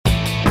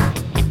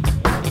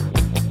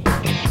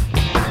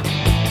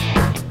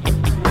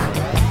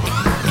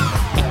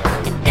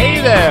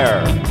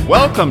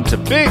Welcome to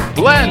Big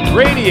Blend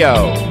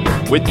Radio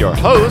with your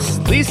hosts,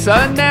 Lisa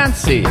and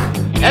Nancy,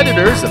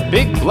 editors of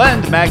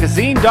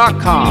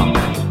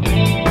BigBlendMagazine.com.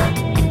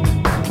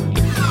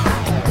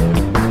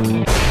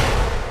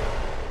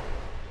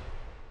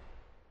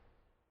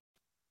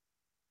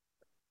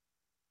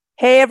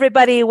 Hey,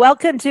 everybody.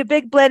 Welcome to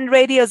Big Blend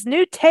Radio's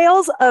new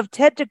Tales of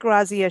Ted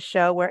DeGrazia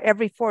show, where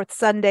every fourth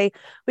Sunday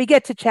we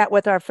get to chat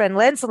with our friend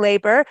Lance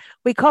Laber.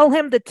 We call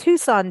him the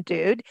Tucson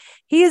Dude.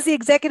 He is the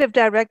executive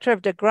director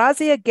of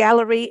DeGrazia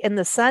Gallery in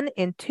the Sun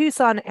in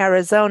Tucson,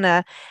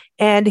 Arizona.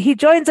 And he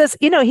joins us.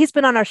 You know, he's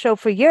been on our show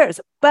for years,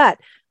 but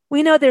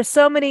we know there's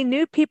so many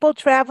new people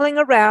traveling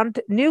around,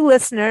 new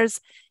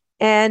listeners.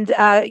 And,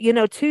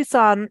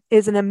 Tucson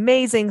is an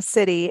amazing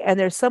city, and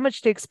there's so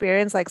much to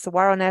experience, like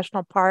Saguaro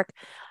National Park.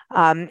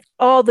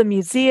 All the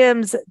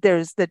museums,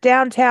 there's the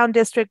downtown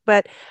district,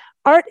 but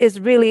art is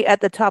really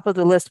at the top of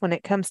the list when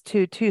it comes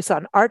to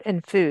Tucson, art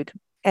and food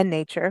and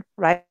nature,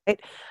 right?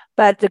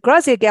 But the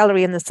DeGrazia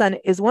Gallery in the Sun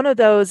is one of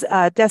those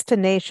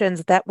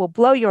destinations that will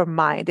blow your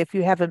mind if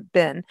you haven't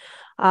been.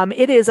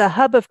 It is a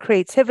hub of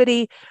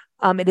creativity.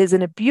 It is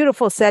in a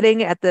beautiful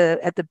setting at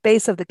the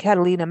base of the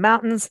Catalina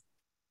Mountains.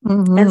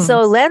 Mm-hmm. And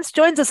so Lance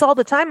joins us all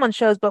the time on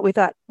shows, but we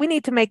thought we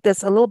need to make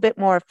this a little bit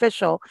more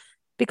official,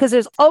 because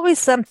there's always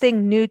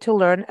something new to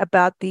learn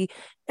about the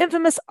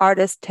infamous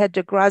artist Ted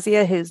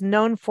DeGrazia, who's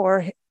known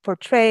for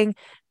portraying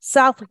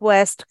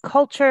Southwest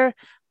culture,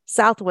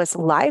 Southwest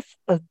life,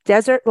 of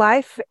desert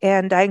life.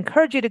 And I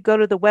encourage you to go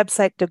to the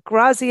website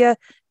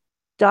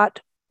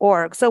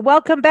DeGrazia.org. So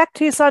welcome back,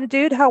 Tucson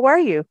Dude. How are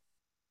you?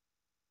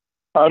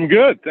 I'm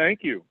good.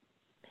 Thank you.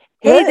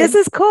 Hey, this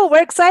is cool.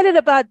 We're excited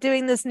about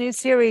doing this new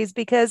series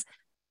because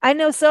I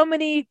know so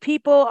many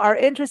people are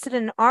interested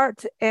in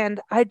art, and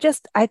I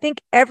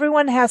think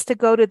everyone has to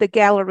go to the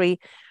gallery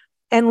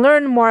and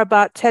learn more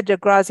about Ted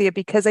DeGrazia,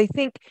 because I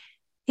think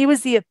he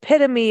was the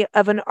epitome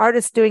of an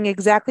artist doing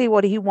exactly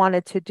what he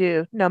wanted to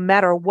do, no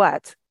matter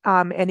what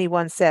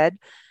anyone said.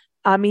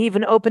 He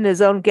even opened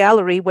his own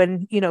gallery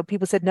when,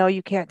 people said, no,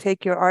 you can't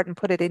take your art and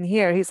put it in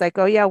here. He's like,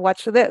 oh yeah,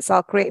 watch this.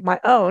 I'll create my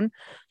own.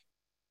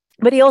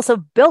 But he also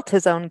built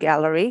his own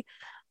gallery.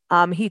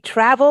 He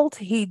traveled.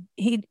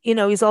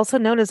 He's also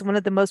known as one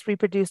of the most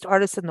reproduced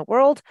artists in the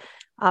world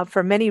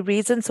for many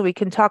reasons. So we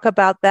can talk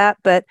about that.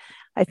 But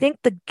I think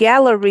the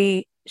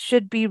gallery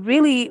should be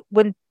really,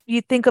 when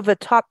you think of a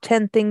top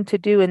 10 thing to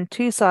do in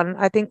Tucson,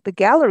 I think the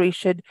gallery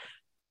should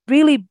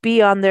really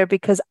be on there,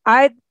 because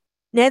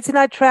Nancy and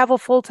I travel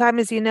full time,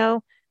 as you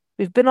know.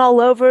 We've been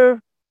all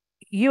over.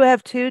 You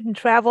have too, and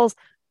travels.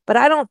 But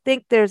I don't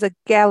think there's a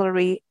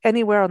gallery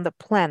anywhere on the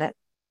planet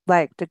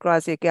like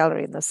DeGrazia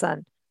Gallery in the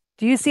Sun.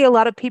 Do you see a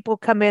lot of people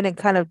come in and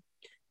kind of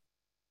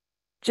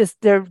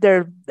just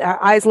their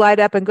eyes light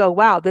up and go,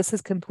 wow, this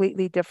is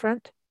completely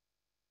different?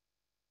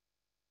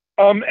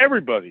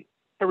 Everybody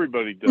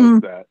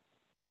does that.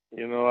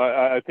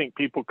 I think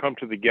people come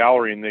to the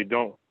gallery and they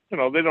don't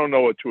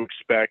know what to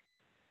expect.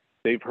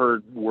 They've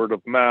heard word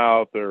of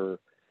mouth or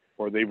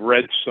they've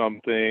read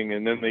something,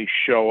 and then they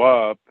show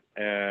up,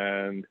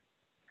 and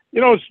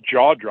it's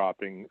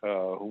jaw-dropping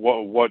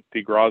what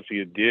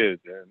DeGrazia did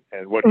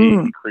and what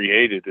he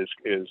created is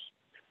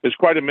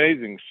quite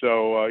amazing.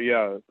 So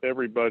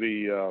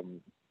everybody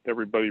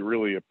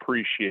really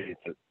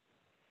appreciates it,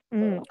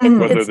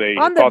 whether they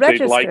thought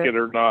they'd like it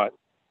or not.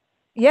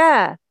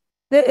 Yeah,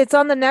 it's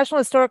on the National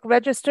Historic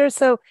Register.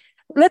 So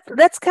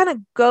let's kind of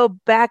go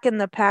back in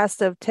the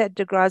past of Ted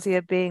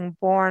DeGrazia being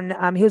born.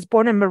 He was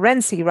born in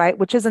Morenci, right?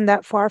 Which isn't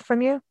that far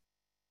from you.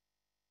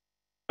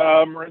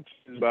 Morenci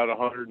is about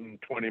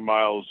 120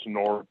 miles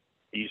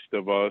northeast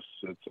of us.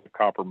 It's a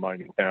copper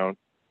mining town.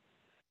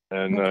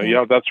 And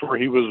that's where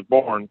he was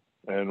born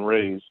and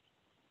raised.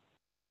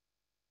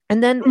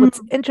 And then what's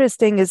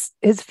interesting is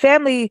his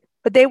family,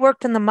 but they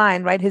worked in the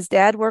mine, right? His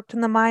dad worked in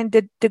the mine.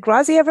 Did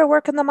DeGrazia ever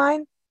work in the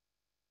mine?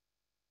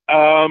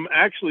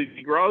 Actually,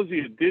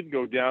 DeGrazia did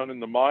go down in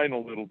the mine a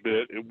little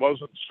bit. It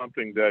wasn't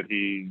something that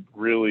he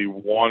really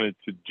wanted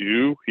to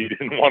do. He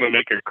didn't want to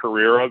make a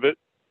career of it.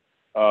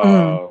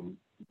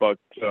 But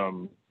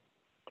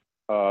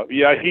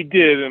he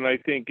did, and I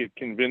think it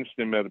convinced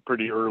him at a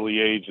pretty early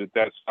age that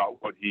that's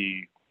not what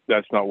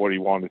he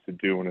wanted to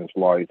do in his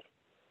life.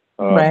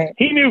 Right.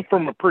 He knew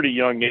from a pretty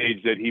young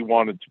age that he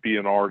wanted to be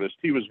an artist.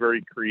 He was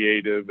very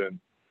creative, and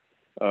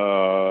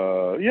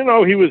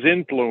he was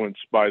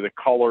influenced by the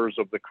colors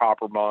of the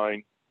copper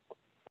mine,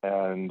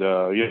 and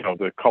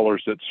the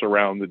colors that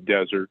surround the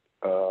desert.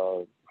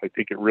 I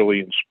think it really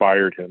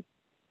inspired him.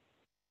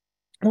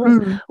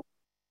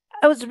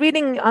 I was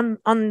reading on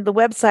the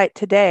website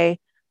today,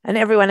 and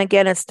everyone,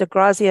 again, it's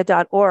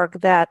DeGrazia.org,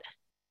 that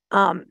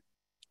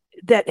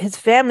his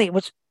family,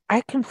 which I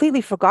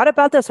completely forgot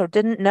about this or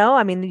didn't know.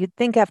 I mean, you'd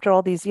think after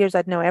all these years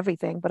I'd know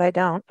everything, but I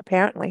don't,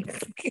 apparently.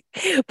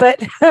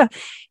 But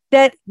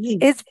that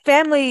his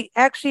family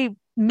actually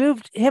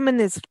moved him and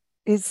his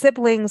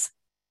siblings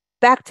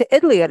back to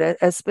Italy at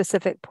a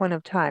specific point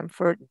of time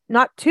for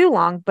not too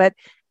long, but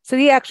so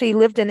he actually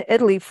lived in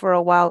Italy for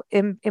a while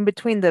in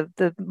between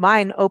the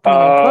mine opening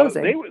and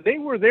closing. They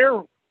were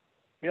there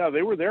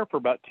they were there for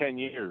about 10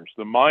 years.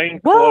 The mine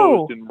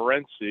Whoa. closed in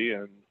Morenci,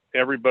 and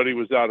everybody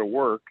was out of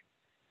work.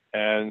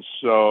 And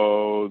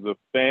so the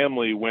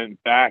family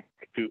went back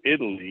to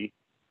Italy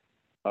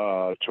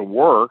to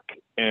work.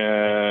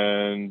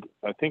 And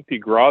I think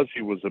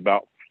DeGrazia was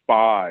about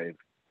 5,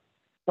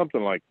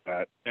 something like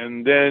that.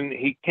 And then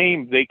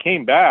they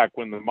came back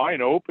when the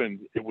mine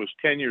opened. It was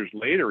 10 years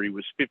later. He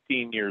was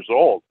 15 years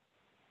old,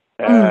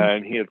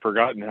 and he had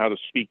forgotten how to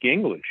speak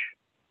English.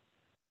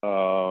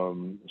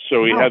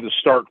 So he had to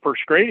start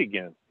first grade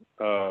again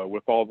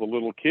with all the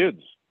little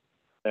kids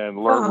and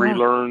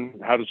relearn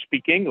how to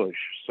speak English.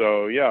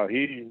 So yeah,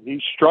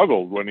 he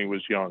struggled when he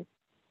was young.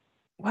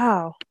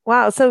 Wow.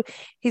 So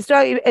he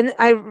started, and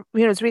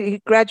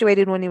he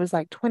graduated when he was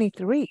like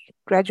 23,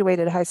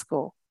 graduated high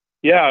school.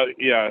 Yeah.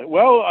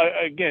 Well,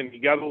 again, he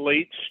got a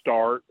late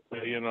start.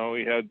 He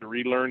had to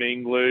relearn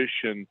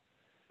English, and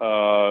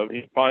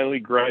he finally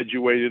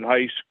graduated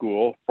high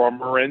school from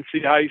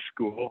Morenci High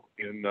School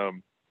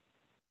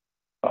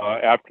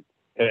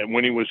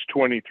when he was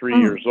 23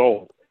 years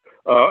old.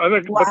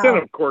 But then,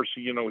 of course,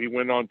 he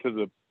went on to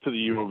the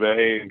U of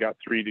A and got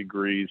 3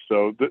 degrees.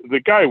 So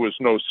the guy was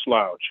no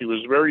slouch. He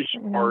was very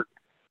smart.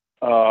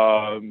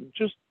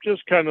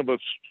 Just kind of a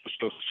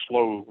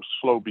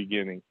slow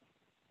beginning.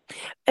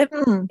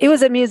 He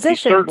was a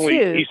musician too.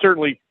 He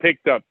certainly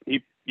picked up.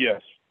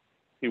 Yes,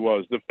 he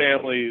was. The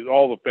family,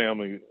 all the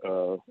family,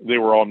 they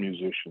were all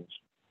musicians.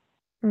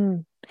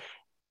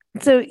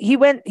 So he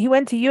went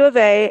to U of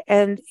A,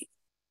 and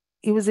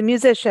he was a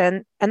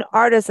musician, an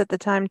artist at the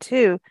time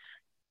too.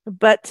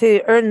 But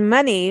to earn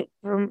money,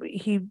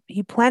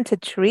 he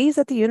planted trees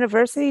at the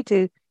university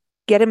to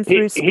get him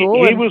through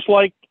school. He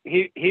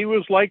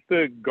was like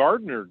the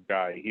gardener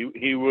guy.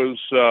 He was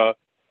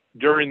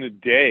during the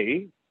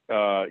day.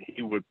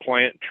 He would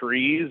plant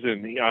trees,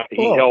 and he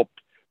helped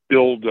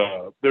build.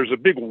 There's a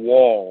big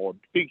wall,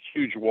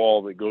 huge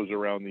wall that goes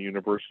around the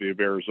University of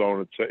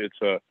Arizona.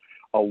 It's a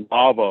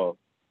lava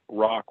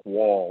rock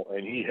wall,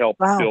 and he helped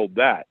build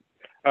that.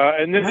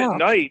 And then at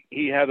night,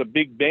 he had a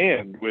big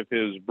band with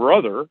his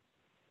brother,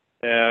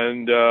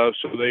 and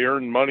so they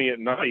earned money at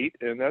night,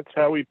 and that's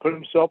how he put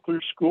himself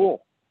through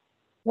school.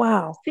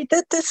 Wow. See,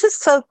 this is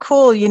so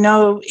cool.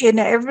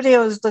 Everybody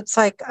always looks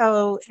like,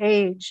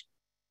 age.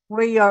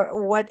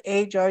 What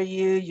age are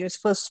you? You're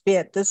supposed to be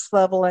at this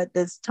level at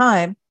this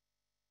time,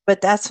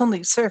 but that's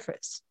only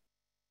surface.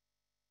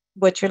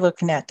 What you're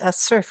looking at, that's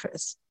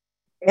surface.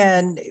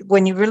 And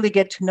when you really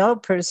get to know a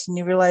person,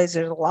 you realize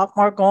there's a lot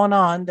more going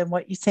on than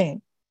what you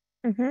think.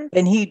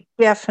 And he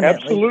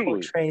definitely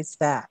portrays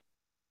that.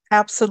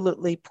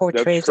 Absolutely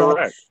portrays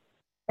that.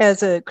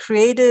 As a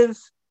creative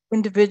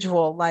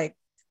individual,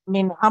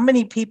 how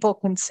many people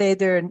can say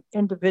they're an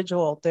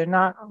individual? They're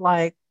not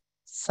like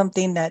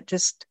something that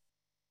just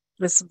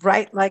was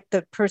right like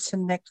the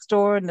person next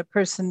door and the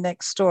person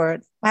next door.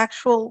 An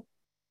actual,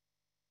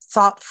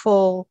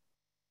 thoughtful,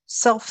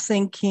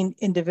 self-thinking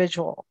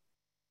individual.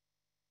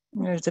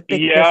 There's a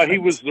big difference. He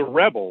was the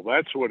rebel.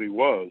 That's what he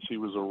was. He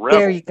was a rebel.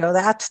 There you go.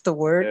 That's the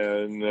word.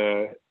 And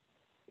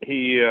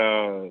he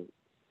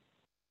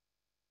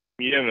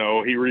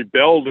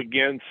rebelled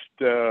against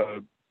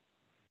the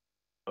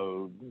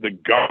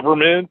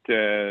government,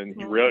 and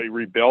he really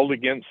rebelled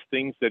against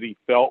things that he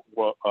felt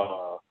were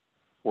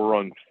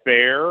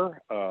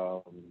unfair.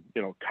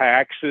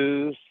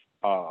 Taxes,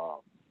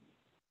 on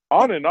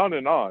and on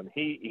and on.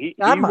 He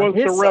was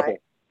a rebel.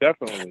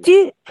 Definitely.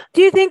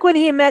 Do you think when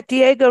he met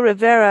Diego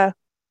Rivera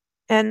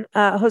and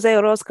Jose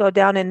Orozco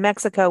down in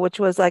Mexico, which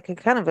was like a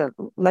kind of a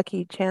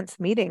lucky chance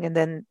meeting, and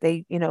then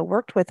they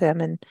worked with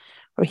him,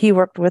 or he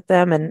worked with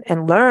them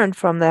and learned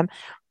from them,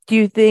 do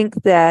you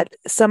think that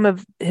some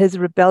of his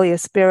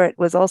rebellious spirit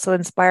was also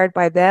inspired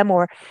by them?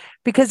 Or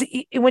because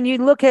when you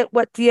look at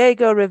what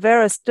Diego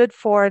Rivera stood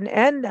for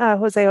and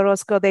Jose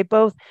Orozco, they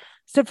both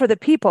stood for the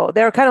people.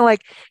 They were kind of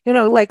like,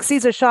 like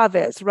Cesar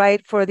Chavez,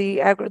 right, for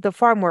the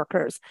farm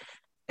workers.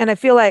 And I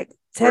feel like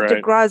Ted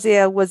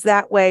DeGrazia was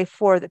that way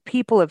for the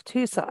people of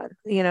Tucson,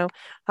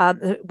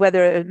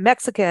 whether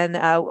Mexican,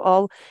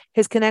 all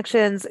his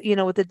connections,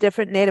 with the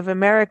different Native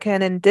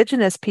American,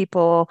 indigenous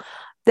people,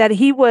 that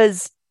he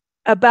was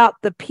about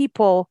the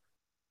people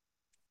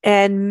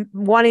and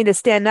wanting to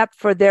stand up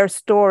for their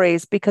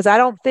stories. Because I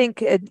don't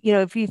think,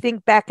 if you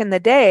think back in the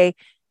day,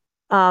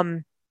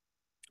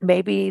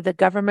 maybe the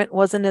government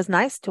wasn't as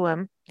nice to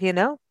him,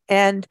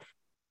 and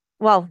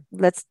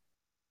let's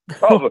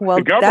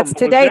that's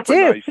today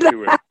too.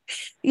 Nice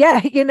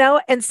yeah,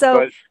 and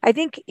so I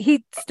think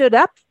he stood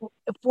up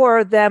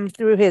for them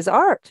through his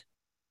art.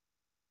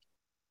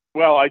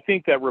 Well, I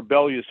think that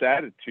rebellious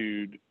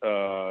attitude,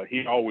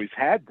 he always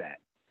had that.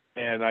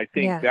 And I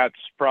think that's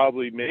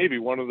probably maybe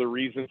one of the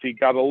reasons he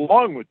got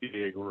along with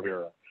Diego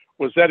Rivera,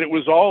 was that it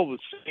was all the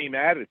same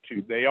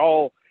attitude. They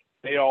all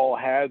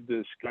had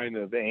this kind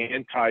of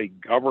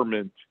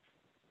anti-government.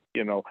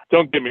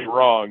 Don't get me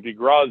wrong,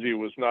 DeGrazia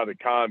was not a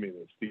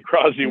communist.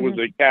 DeGrazia was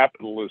a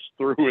capitalist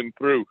through and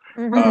through,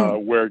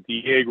 where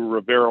Diego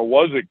Rivera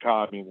was a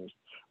communist.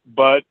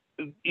 But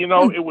you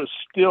know, it was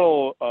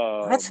still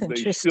That's they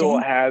interesting. still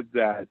had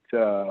that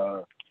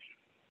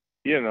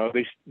you know,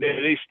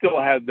 they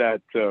still had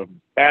that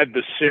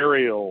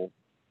adversarial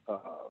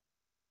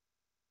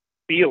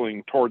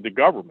feeling toward the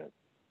government.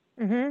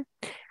 Mm-hmm.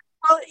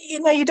 Well, you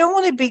know, you don't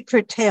want to be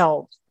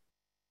curtailed,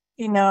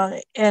 you know,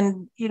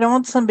 and you don't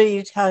want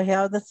somebody to tell you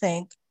how to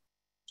think,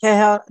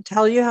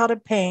 tell you how to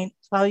paint,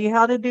 tell you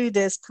how to do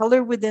this,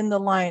 color within the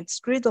lines,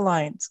 screw the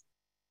lines.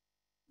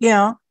 You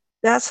know,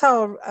 that's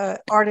how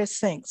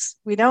artist thinks.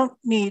 We don't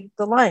need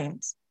the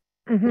lines.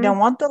 Mm-hmm. We don't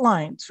want the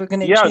lines. We're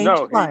going to Yeah, change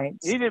no, the lines.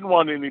 he didn't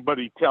want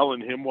anybody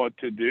telling him what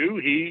to do.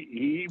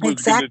 He was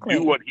Exactly. going to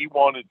do what he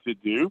wanted to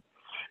do.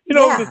 You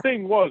know, Yeah. the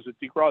thing was that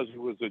DeGrazia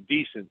was a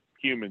decent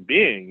human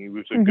being. He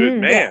was a Mm-hmm. good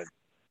man. Yeah.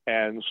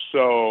 And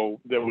so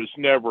there was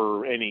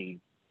never any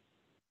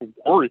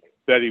worry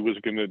that he was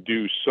going to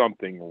do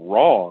something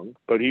wrong,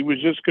 but he was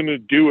just going to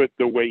do it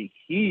the way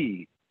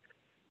he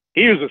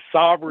was a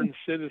sovereign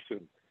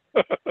citizen.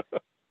 Yeah,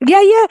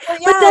 yeah. Well, But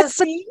yeah,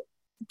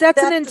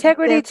 that's an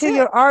integrity that's to it.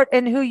 your art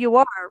and who you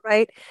are,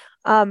 right?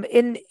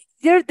 In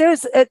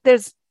there's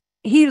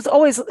he was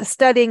always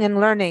studying and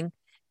learning,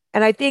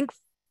 and I think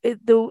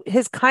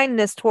his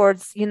kindness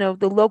towards, you know,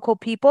 the local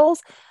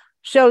peoples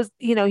shows,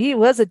 you know, he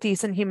was a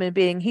decent human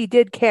being. He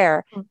did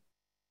care,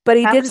 but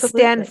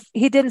Absolutely.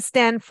 he didn't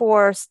stand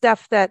for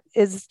stuff that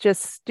is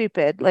just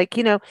stupid. Like,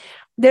 you know,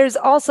 there's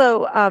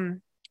also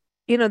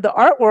you know, the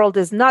art world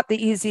is not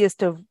the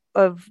easiest of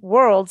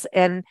worlds,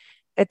 and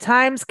at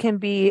times can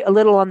be a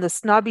little on the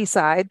snobby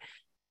side.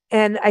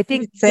 And I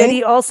think that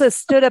he also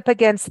stood up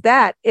against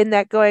that, in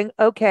that going,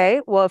 okay,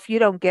 well, if you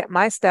don't get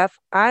my stuff,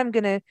 I'm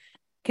going to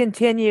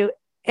continue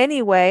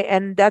anyway.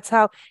 And that's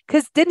how,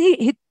 because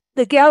didn't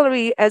the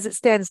gallery as it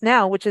stands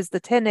now, which is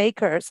the 10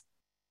 acres,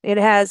 it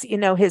has, you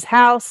know, his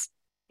house,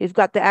 you've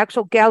got the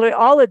actual gallery,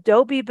 all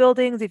adobe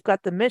buildings, you've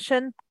got the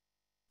mission,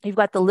 you've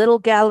got the little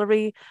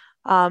gallery,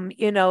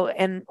 you know,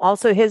 and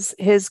also his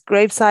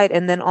gravesite,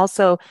 and then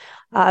also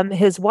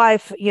his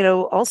wife, you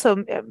know,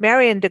 also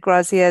Marion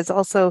DeGrazia is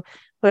also,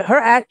 but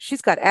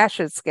she's got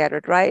ashes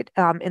scattered right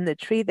in the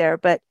tree there.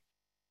 But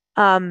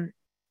I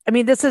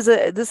mean, this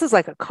is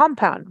like a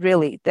compound,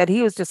 really, that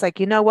he was just like,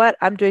 you know what,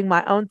 I'm doing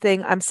my own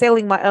thing, I'm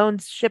sailing my own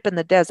ship in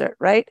the desert,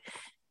 right?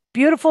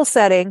 Beautiful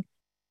setting.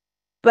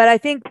 But I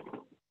think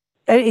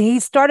he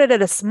started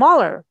at a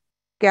smaller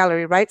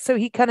gallery, right? So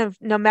he kind of,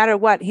 no matter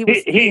what, he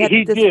had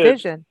this did.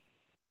 vision.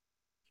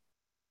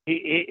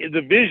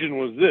 The vision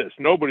was this: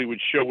 nobody would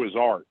show his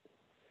art,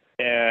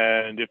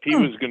 and if he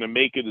was going to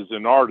make it as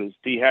an artist,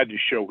 he had to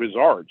show his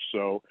art.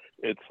 So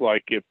it's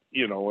like, if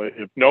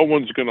no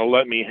one's going to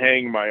let me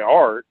hang my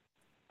art,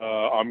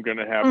 I'm going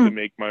to have to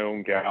make my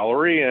own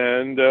gallery,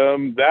 and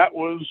that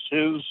was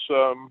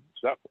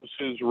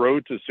his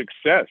road to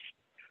success.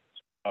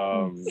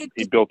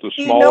 He built a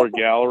smaller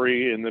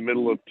gallery in the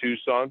middle of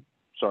Tucson.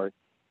 Sorry.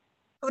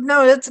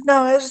 No, I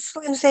was just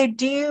going to say,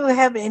 do you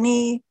have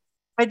any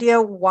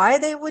idea why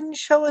they wouldn't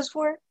show his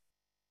work?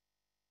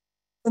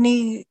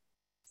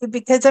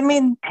 Because I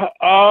mean, yeah,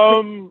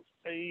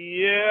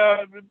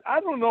 I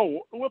don't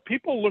know. Well,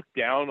 people look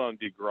down on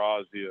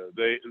DeGrazia.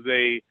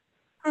 They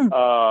in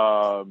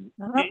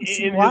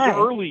his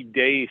early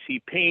days,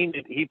 he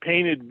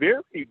painted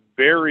very,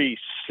 very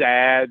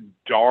sad,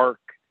 dark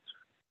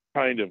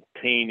kind of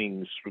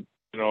paintings, you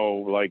know,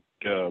 like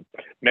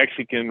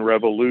Mexican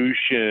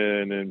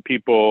Revolution and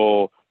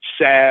people,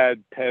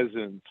 sad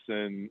peasants,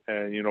 and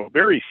you know,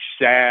 very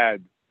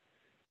sad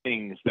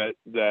things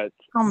that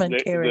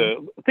commentary.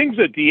 The things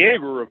that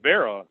Diego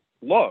Rivera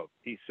loved.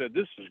 He said,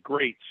 this is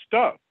great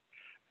stuff,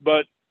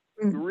 but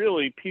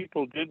really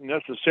people didn't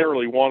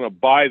necessarily want to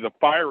buy the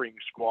firing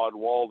squad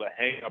wall to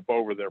hang up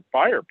over their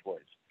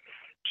fireplace.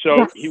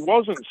 So he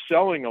wasn't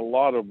selling a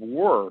lot of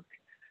work.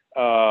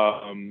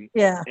 And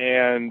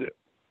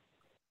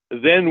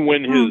then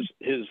when his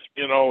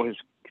you know, his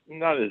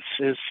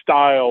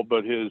style,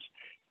 but his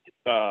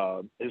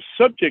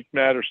subject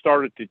matter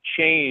started to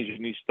change,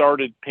 and he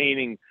started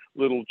painting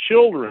little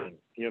children,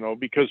 you know,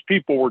 because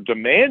people were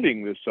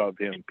demanding this of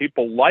him.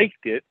 People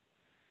liked it,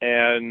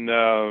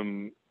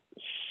 and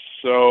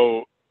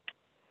so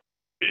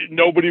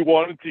nobody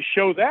wanted to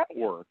show that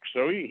work.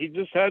 So he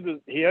just had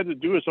to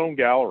do his own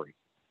gallery.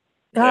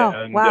 Oh,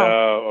 and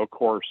wow. Of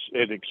course,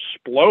 it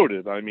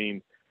exploded. I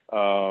mean,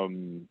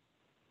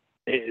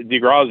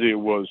 DeGrazia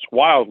was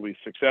wildly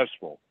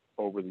successful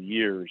over the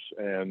years,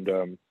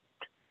 and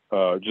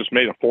just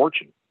made a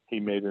fortune. He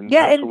made an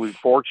absolute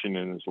fortune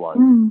in his life.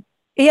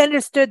 He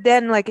understood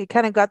then, like, it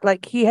kind of got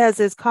like, he has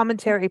his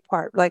commentary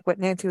part, like what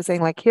Nancy was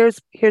saying, like,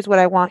 here's what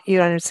I want you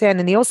to understand.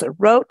 And he also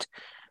wrote,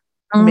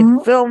 I mean,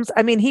 films.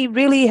 I mean, he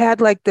really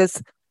had like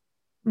this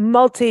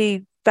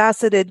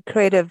multifaceted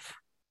creative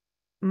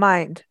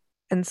mind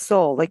and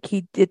soul. Like,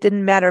 it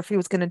didn't matter if he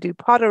was going to do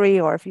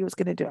pottery or if he was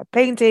going to do a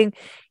painting.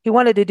 He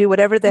wanted to do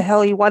whatever the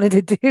hell he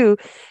wanted to do,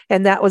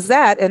 and that was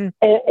that. And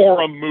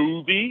or a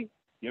movie,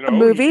 you know,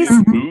 movies.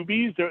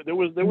 There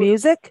was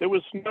music. There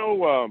was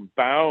no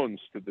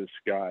bounds to this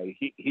guy.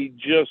 He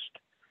just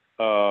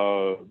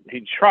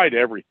he tried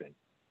everything.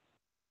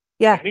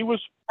 Yeah. And he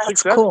was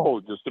That's successful cool.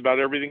 with just about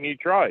everything he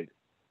tried.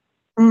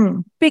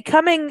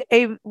 Becoming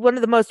one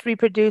of the most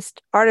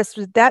reproduced artists,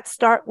 did that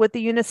start with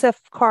the UNICEF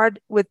card,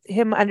 with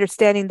him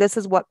understanding this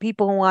is what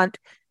people want?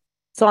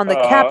 So on the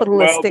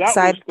capitalistic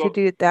side, to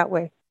do it that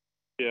way.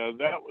 Yeah,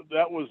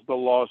 that was the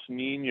Los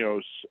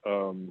Niños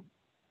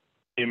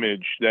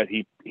image that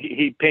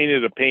he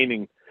painted a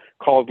painting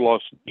called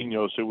Los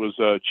Niños. It was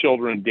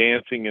children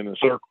dancing in a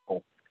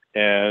circle,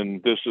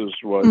 and this is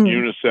what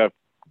UNICEF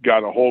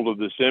got a hold of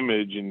this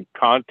image and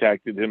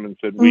contacted him and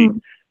said,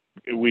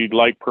 we'd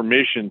like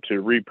permission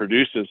to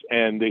reproduce this.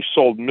 And they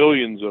sold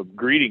millions of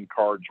greeting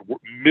cards,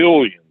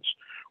 millions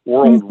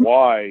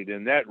worldwide,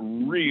 and that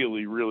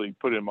really, really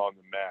put him on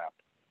the map.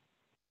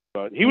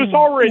 But he was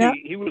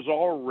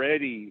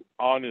already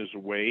on his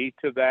way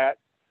to that,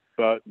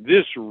 but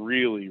this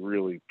really,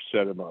 really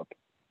set him up.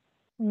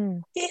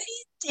 You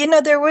know,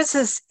 there was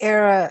this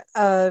era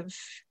of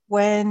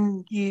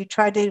when you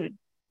try to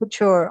put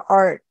your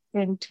art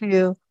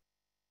into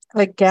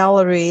a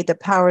gallery, the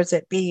powers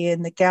that be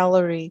in the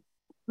gallery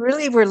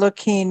really were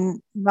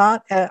looking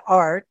not at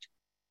art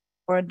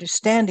or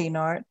understanding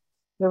art,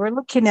 they were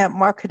looking at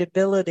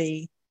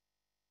marketability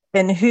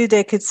and who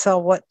they could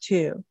sell what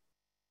to,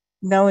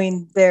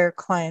 knowing their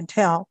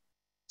clientele.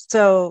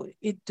 So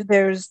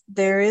there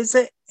is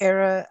an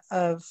era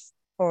of,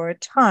 or a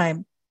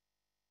time,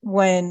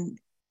 when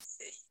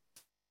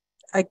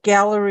a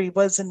gallery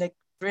wasn't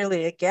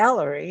really a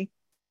gallery,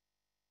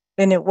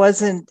 and it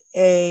wasn't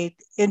a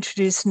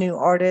introduce new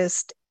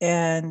artist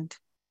and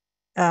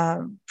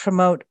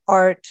promote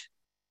art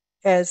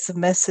as the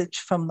message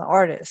from the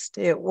artist.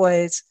 It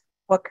was,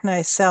 what can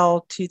I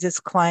sell to this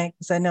client?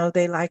 Because I know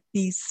they like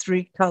these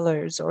 3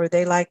 colors, or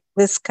they like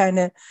this kind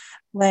of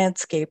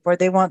landscape, or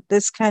they want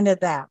this kind of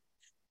that.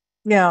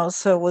 You know,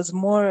 so it was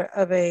more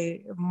of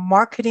a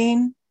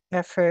marketing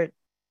effort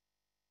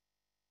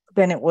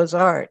than it was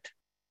art.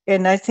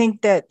 And I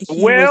think that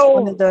he was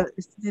one of the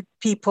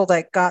people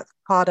that got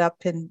caught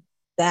up in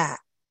that.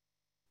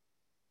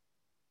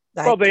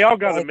 Well, they all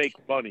got to make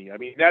money. I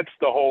mean, that's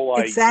the whole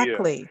idea.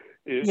 Exactly.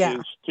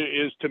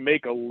 Is to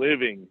make a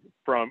living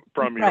from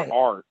your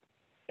art.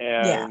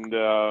 And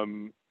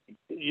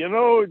you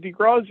know,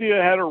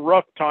 DeGrazia had a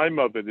rough time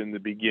of it in the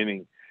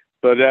beginning,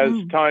 but as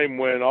time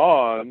went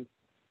on,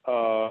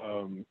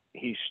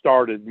 he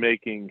started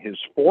making his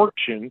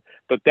fortune.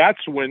 But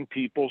that's when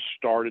people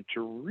started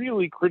to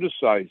really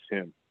criticize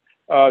him.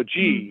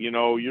 You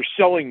know, you're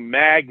selling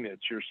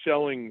magnets, you're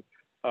selling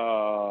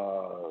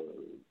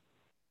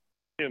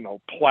you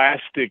know,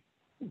 plastic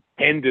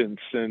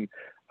pendants, and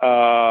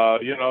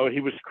you know,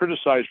 he was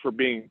criticized for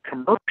being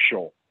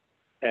commercial,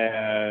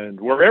 and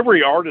where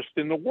every artist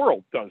in the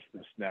world does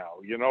this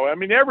now. You know, I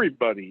mean,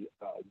 everybody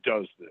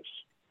does this.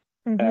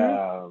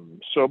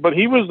 So, but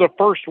he was the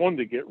first one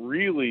to get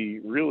really,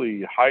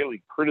 really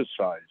highly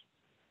criticized.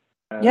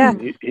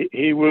 And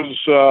he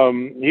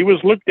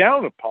was looked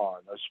down upon,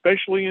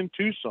 especially in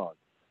Tucson.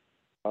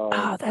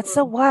 Oh, that's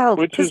so wild.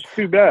 Which is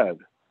too bad.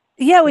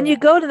 Yeah, when you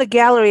go to the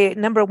gallery,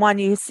 number one,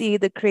 you see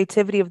the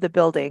creativity of the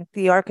building,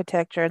 the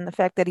architecture, and the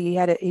fact that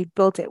he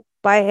built it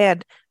by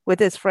hand with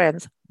his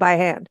friends by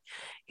hand,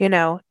 you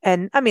know.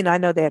 And I mean, I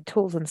know they had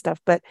tools and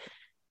stuff, but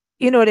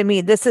you know what I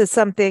mean? This is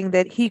something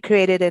that he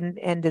created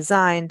and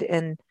designed,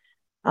 and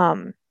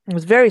it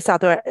was very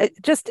South.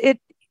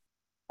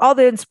 All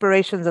the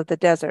inspirations of the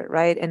desert,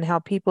 right? And how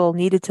people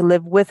needed to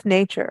live with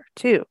nature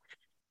too.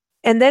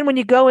 And then when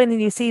you go in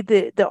and you see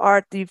the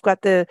art, you've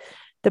got the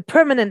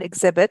permanent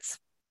exhibits.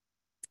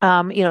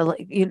 And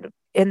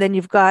then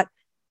you've got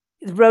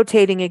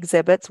rotating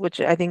exhibits, which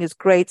I think is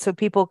great, so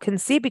people can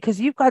see, because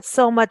you've got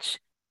so much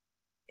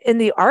in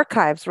the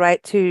archives,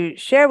 right, to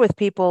share with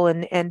people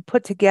and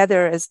put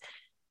together as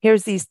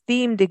here's these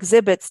themed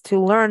exhibits to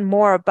learn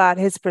more about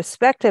his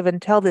perspective and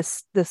tell the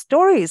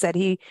stories that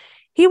he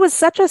was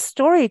such a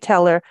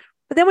storyteller.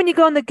 But then when you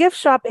go in the gift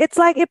shop, it's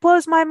like, it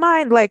blows my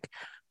mind. Like,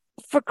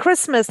 for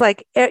Christmas,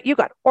 like, you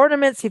got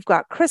ornaments, you've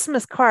got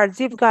Christmas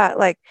cards, you've got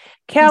like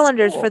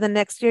calendars for the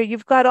next year,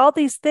 you've got all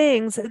these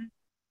things.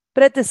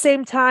 But at the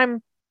same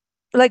time,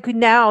 like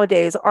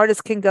nowadays,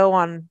 artists can go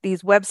on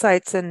these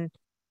websites and,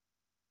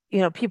 you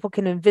know, people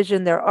can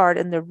envision their art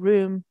in their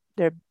room,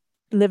 their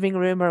living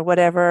room or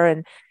whatever,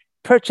 and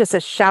purchase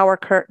a shower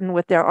curtain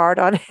with their art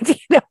on it, you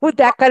know,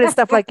 that kind of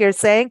stuff, like you're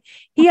saying.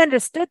 He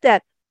understood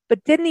that,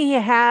 but didn't he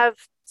have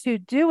to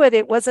do it?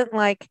 It wasn't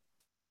like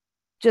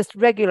just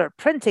regular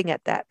printing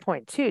at that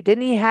point too.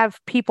 Didn't he have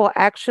people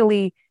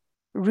actually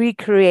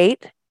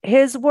recreate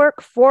his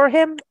work for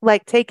him,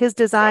 like take his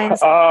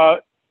designs?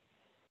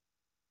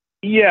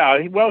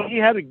 Yeah, well, he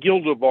had a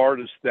guild of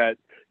artists that,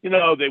 you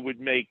know, they would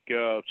make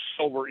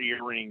silver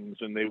earrings,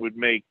 and they would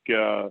make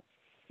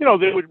you know,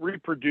 they would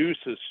reproduce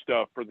his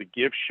stuff for the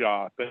gift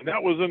shop, and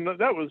that was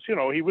you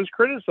know, he was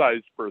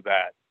criticized for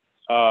that.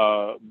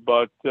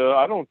 But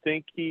I don't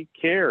think he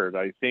cared.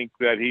 I think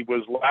that he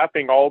was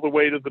laughing all the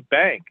way to the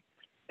bank.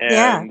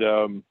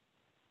 And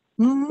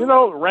You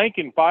know, rank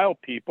and file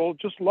people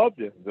just loved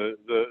him.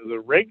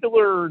 The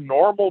regular,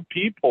 normal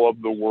people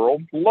of the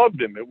world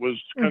loved him. It was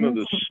kind of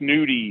the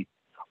snooty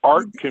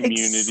art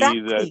community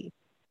that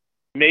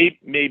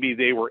maybe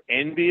they were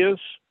envious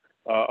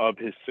of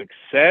his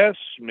success.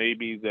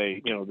 Maybe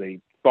they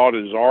thought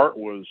his art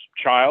was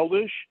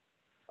childish.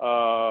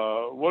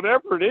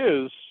 Whatever it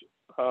is,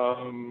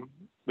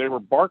 they were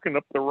barking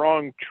up the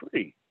wrong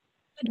tree.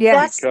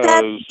 Yeah,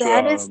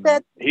 that is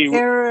that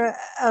era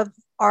of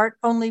art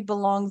only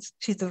belongs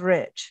to the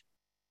rich.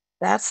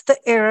 That's the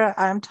era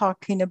I'm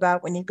talking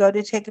about. When you go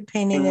to take a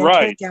painting into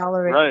a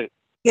gallery,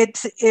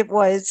 it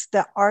was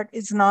the art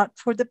is not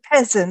for the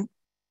peasant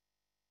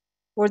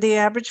or the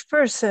average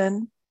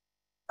person.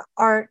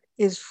 Art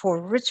is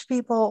for rich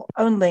people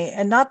only,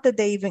 and not that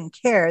they even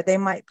care. They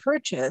might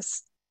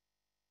purchase,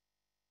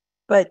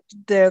 but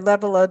their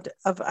level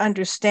of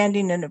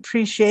understanding and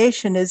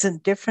appreciation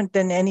isn't different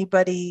than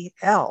anybody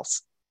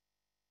else.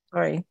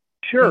 Sorry.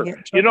 Sure.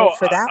 You know,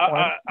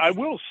 I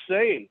will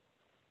say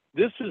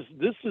this is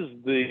the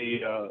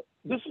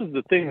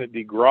thing that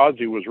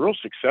DeGrazia was real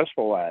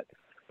successful at,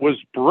 was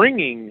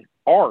bringing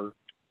art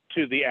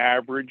to the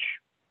average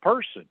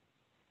person.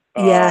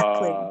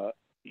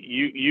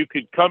 You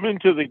could come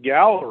into the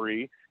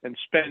gallery and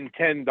spend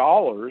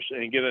 $10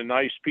 and get a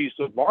nice piece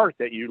of art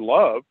that you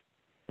love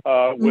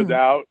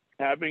without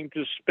having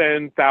to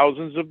spend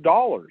thousands of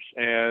dollars.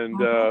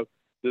 And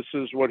this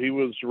is what he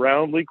was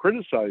roundly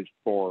criticized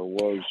for,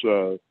 was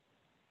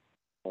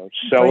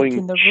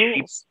selling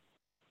cheap,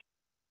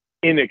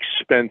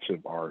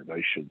 inexpensive art,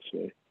 I should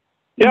say.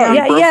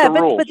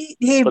 But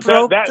he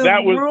broke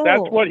the rules.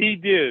 That's what he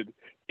did.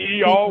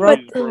 He always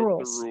broke the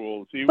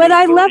rules.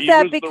 I love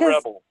that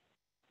because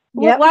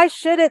why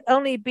should it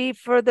only be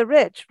for the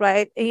rich,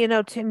 right? You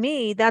know, to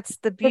me, that's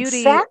the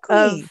beauty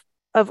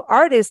of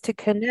art, is to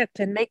connect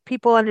and make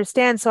people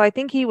understand. So I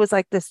think he was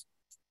like this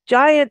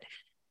giant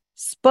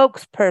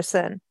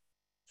spokesperson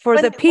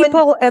for the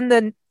people and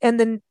the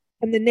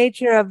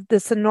nature of the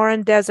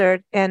Sonoran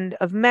Desert and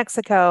of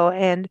Mexico,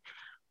 and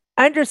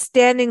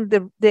understanding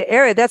the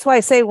area. That's why I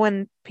say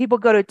when people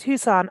go to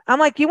Tucson, I'm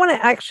like, you want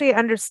to actually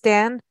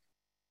understand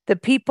the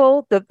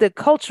people, the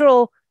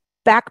cultural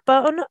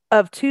backbone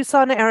of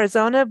Tucson,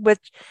 Arizona,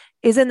 which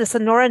is in the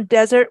Sonoran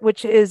Desert,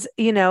 which is,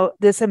 you know,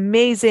 this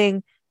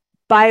amazing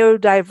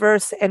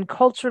biodiverse and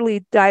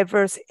culturally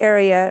diverse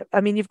area.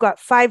 I mean, you've got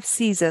 5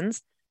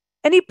 seasons,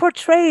 and he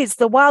portrays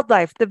the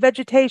wildlife, the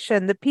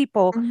vegetation, the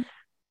people.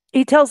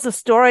 He tells the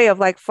story of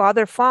like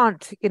Father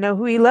Font, you know,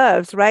 who he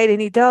loves, right?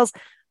 And he tells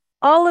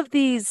all of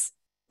these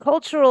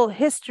cultural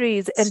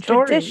histories and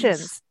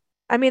traditions.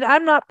 I mean,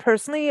 I'm not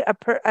personally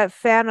a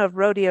fan of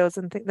rodeos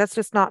and things. That's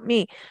just not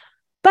me.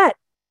 But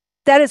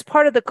that is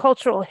part of the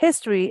cultural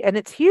history, and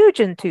it's huge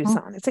in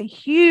Tucson. It's a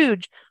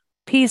huge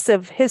piece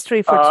of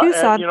history for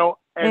Tucson,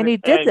 and he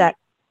did that.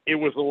 It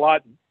was a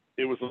lot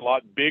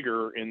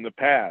bigger in the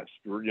past.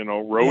 You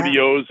know,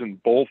 rodeos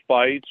and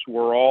bullfights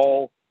were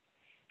all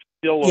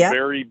still a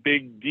very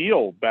big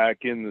deal back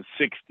in the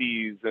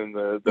 60s and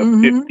the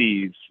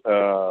 50s.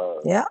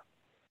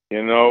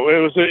 You know,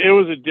 it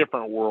was a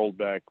different world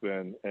back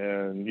then,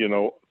 and you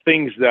know,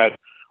 things that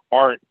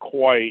aren't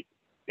quite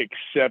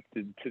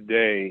accepted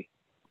today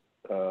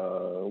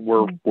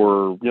were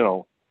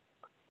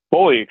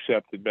fully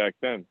accepted back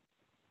then.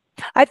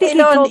 I think he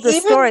told the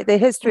story, the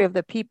history of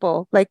the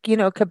people. Like, you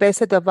know,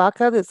 Cabeza de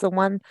Vaca, there's the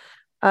one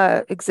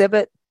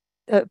exhibit,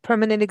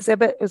 permanent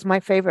exhibit, is my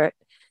favorite,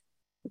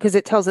 because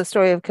it tells the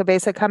story of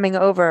Cabeza coming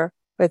over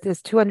with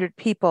his 200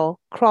 people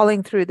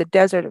crawling through the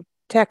desert of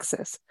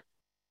Texas,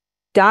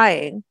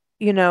 dying,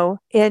 you know,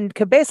 in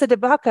Cabeza de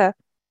Vaca.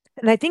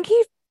 And I think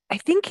he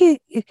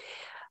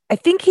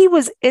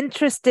was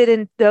interested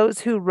in those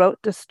who wrote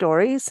the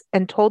stories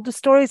and told the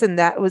stories, and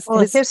that was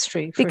his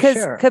history, because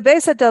sure.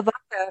 Cabeza de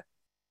Vaca,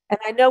 and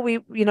I know we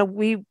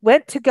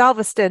went to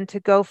Galveston to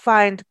go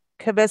find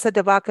Cabeza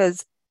de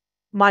Vaca's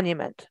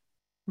monument,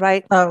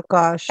 right? Oh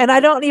gosh. And I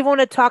don't even want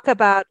to talk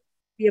about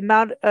the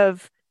amount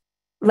of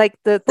like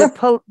the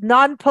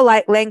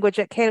non-polite language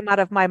that came out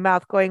of my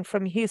mouth going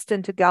from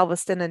Houston to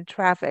Galveston in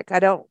traffic. I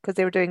don't, because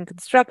they were doing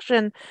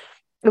construction.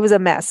 It was a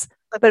mess.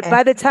 But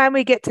by the time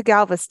we get to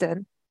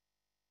Galveston,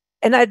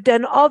 and I'd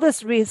done all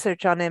this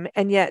research on him,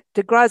 and yet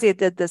DeGrazia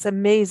did this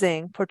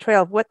amazing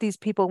portrayal of what these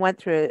people went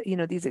through. You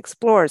know, these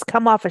explorers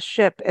come off a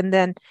ship, and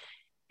then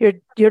you're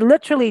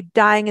literally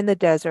dying in the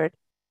desert.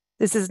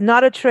 This is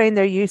not a terrain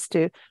they're used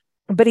to,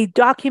 but he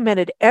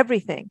documented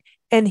everything.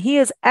 And he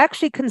is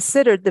actually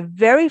considered the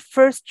very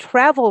first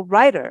travel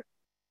writer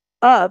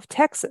of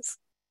Texas.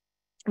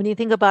 When you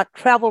think about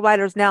travel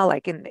writers now,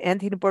 like in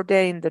Anthony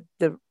Bourdain,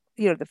 the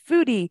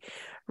foodie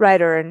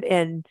writer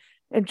and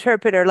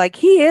interpreter, like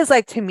he is,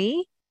 like, to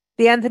me,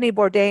 the Anthony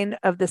Bourdain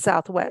of the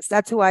Southwest.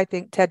 That's who I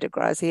think Ted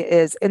DeGrazia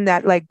is, in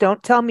that, like,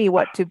 don't tell me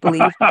what to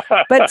believe,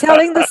 but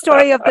telling the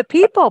story of the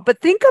people. But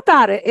think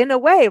about it in a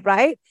way,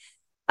 right?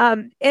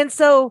 And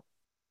so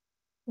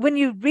when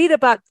you read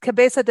about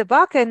Cabeza de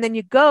Vaca, and then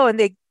you go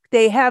and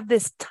they have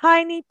this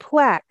tiny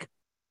plaque.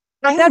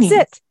 That's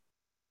it.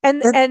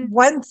 And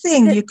one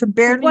thing you could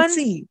barely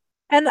see.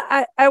 And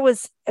I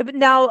was,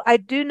 now I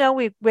do know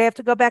we have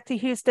to go back to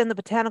Houston. The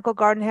Botanical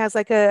Garden has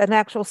like an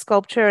actual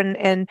sculpture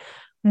and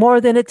more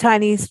than a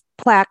tiny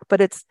plaque,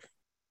 but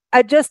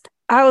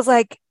I was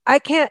like, I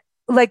can't,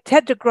 like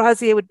Ted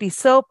DeGrazia would be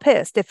so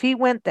pissed if he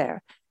went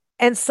there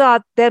and saw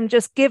them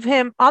just give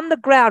him on the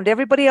ground.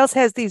 Everybody else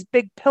has these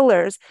big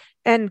pillars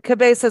and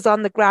Cabeza's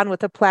on the ground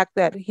with a plaque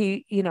that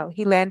he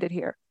landed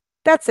here.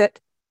 That's it.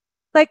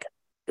 Like,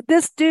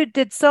 this dude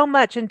did so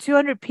much, and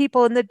 200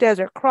 people in the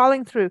desert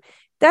crawling through.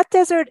 That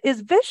desert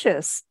is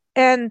vicious.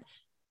 And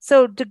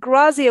so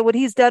DeGrazia, what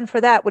he's done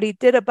for that, what he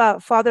did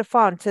about Father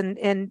Font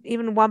and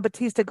even Juan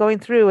Bautista going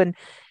through, and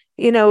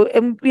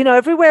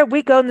everywhere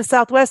we go in the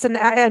Southwest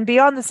and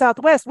beyond the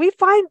Southwest, we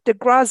find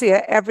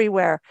DeGrazia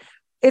everywhere.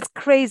 It's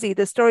crazy,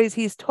 the stories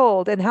he's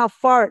told and how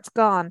far it's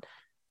gone.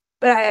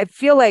 But I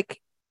feel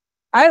like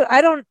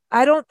I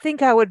don't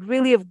think I would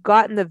really have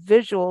gotten the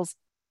visuals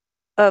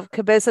of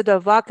Cabeza de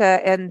Vaca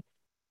and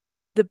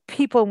the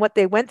people and what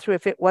they went through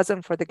if it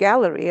wasn't for the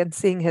gallery and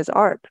seeing his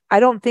art. I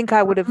don't think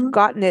I would have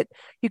gotten it.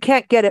 You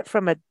can't get it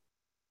from a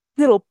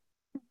little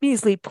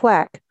measly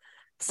plaque.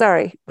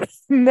 Sorry,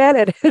 mad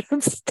at it.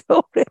 I'm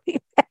still really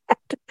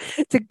mad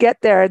to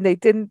get there, and they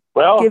didn't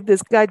give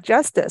this guy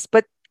justice.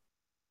 But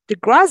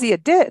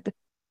DeGrazia did,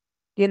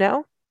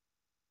 DeGrazia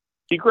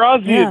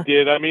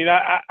did. I mean,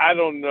 I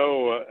don't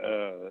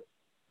know.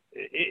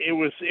 It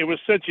was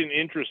such an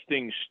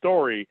interesting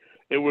story.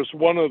 It was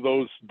one of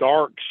those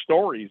dark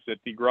stories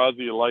that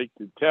DeGrazia liked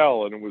to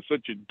tell, and it was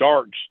such a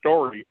dark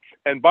story.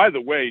 And by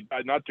the way,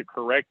 not to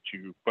correct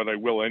you, but I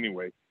will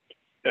anyway.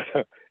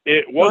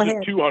 It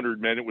wasn't 200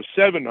 men; it was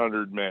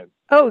 700 men.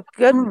 Oh,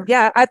 good.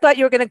 Yeah, I thought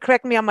you were going to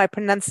correct me on my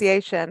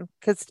pronunciation,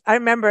 because I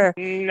remember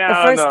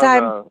the first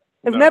time.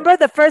 Remember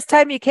the first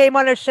time you came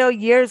on a show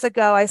years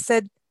ago? I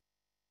said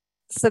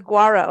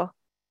saguaro,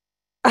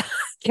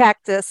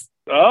 cactus.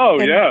 Oh,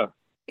 and yeah.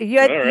 You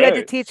had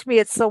to teach me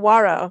it's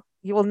saguaro.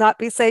 You will not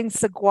be saying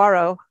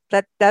saguaro.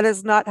 That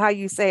is not how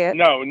you say it.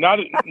 No,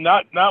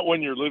 not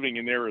when you're living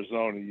in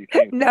Arizona. You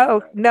can't.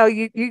 No.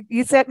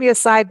 You sent me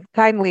aside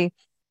kindly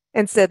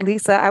and said,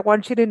 Lisa, I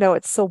want you to know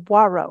it's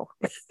saguaro.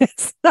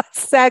 It's not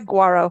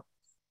saguaro.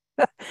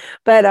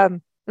 But I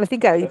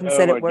think I even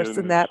said it worse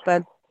than that.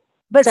 But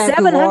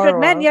 700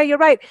 men. Yeah, you're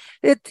right.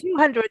 The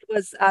 200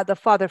 was the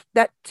father.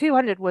 That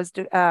 200 was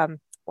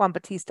Juan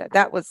Bautista.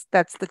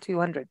 That's the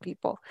 200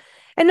 people.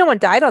 And no one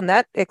died on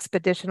that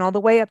expedition all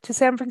the way up to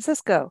San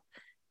Francisco.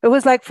 It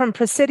was like from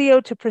Presidio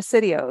to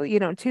Presidio,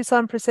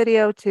 Tucson,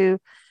 Presidio to,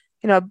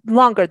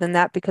 longer than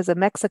that because of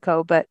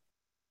Mexico. But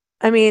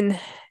I mean,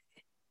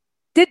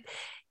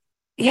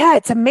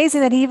 it's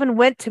amazing that he even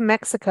went to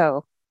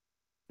Mexico.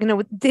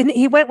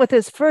 He went with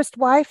his first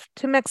wife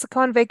to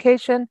Mexico on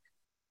vacation,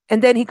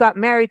 and then he got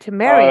married to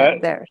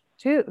Marian there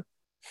too.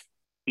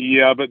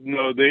 Yeah, but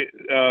no,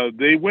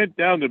 they went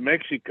down to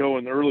Mexico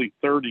in the early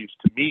 30s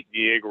to meet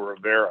Diego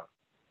Rivera.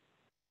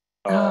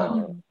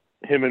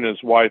 Him and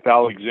his wife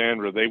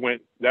Alexandra.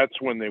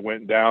 That's when they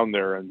went down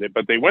there,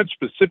 but they went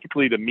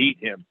specifically to meet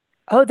him.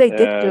 Oh, they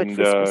did do it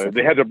for specific.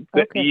 They had to.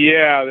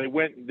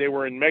 They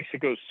were in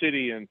Mexico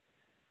City, and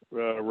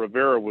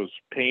Rivera was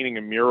painting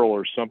a mural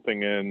or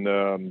something, and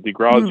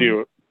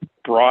DeGrazia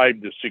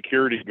bribed the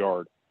security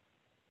guard,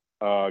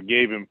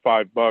 gave him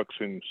 $5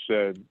 and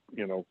said,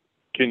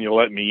 can you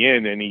let me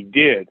in? And he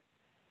did.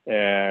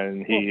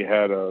 And he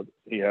had a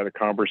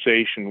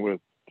conversation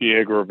with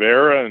Diego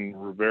Rivera, and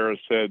Rivera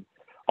said,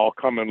 I'll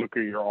come and look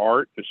at your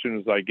art as soon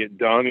as I get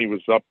done. He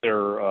was up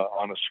there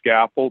on a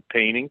scaffold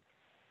painting.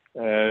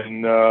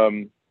 And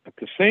at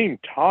the same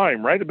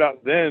time, right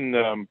about then,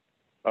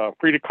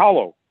 Frida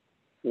Kahlo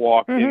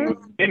walked in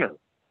with dinner.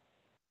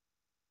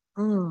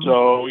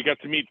 So we got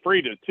to meet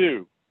Frida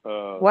too.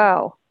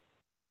 Wow.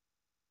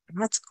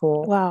 That's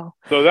cool. Wow.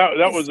 So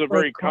that was a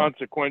very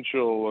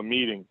consequential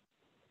meeting.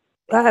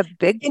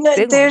 Big.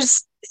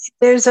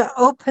 There's an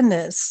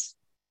openness.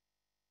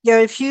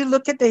 If you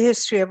look at the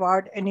history of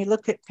art and you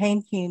look at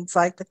paintings,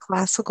 like the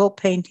classical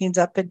paintings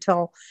up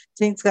until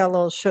things got a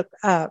little shook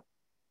up,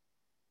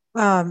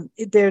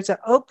 there's an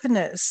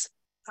openness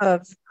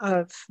of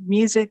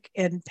music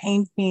and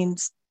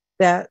paintings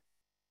that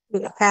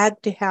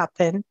had to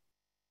happen.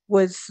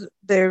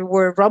 There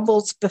were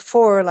rumbles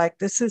before, like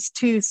this is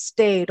too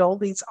staid, all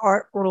these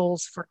art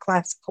rules for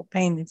classical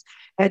paintings.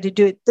 You had to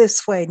do it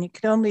this way, and you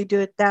can only do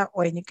it that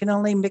way, and you can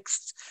only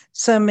mix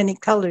so many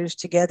colors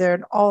together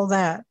and all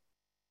that.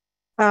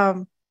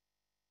 And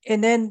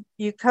then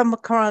you come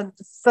across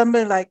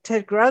somebody like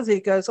Ted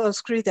DeGrazia goes, oh,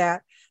 screw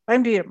that.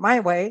 I'm doing it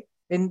my way.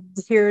 And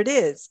here it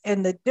is.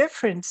 And the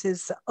difference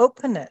is the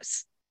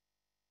openness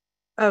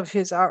of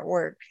his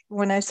artwork.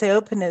 When I say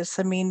openness,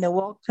 I mean the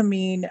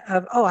welcoming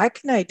of, oh, I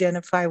can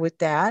identify with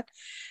that,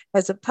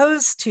 as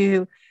opposed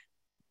to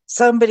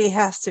somebody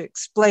has to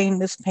explain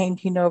this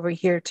painting over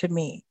here to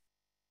me,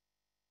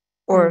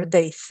 or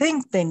they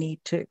think they need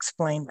to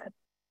explain it,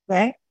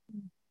 right?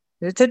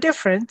 There's a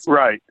difference.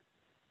 Right.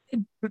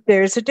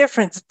 There's a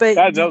difference, but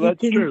that's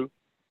true.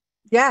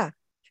 Yeah.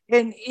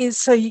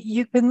 so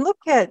you can look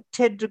at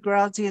Ted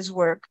DeGrazia's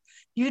work.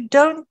 You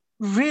don't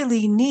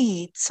really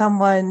need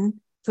someone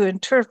to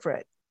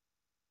interpret.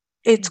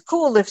 It's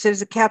cool if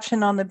there's a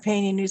caption on the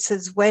painting who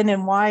says when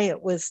and why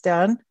it was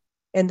done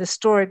and the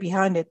story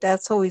behind it.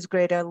 That's always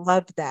great. I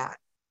love that,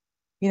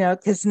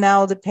 because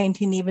now the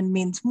painting even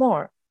means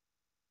more.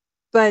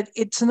 But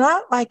it's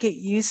not like it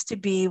used to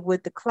be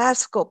with the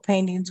classical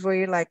paintings where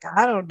you're like,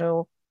 I don't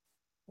know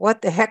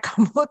what the heck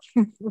I'm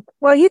looking for.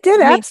 Well, he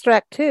did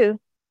abstract too.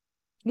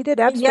 He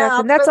did abstract,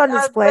 and that's on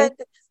display.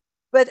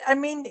 But I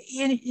mean,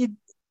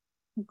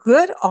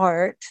 good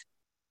art,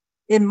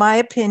 in my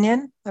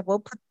opinion, I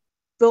will put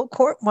little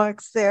court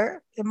marks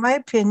there, in my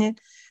opinion,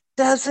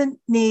 doesn't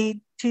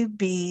need to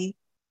be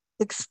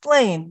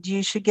explained.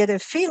 You should get a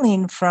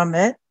feeling from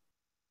it.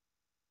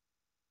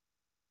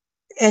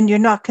 And you're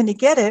not going to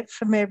get it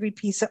from every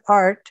piece of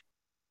art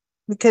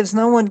because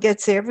no one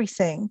gets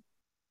everything,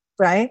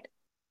 right?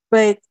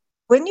 But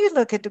when you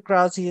look at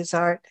DeGrazia's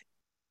art,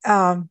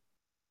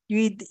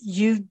 you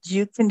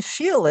can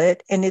feel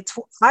it, and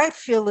I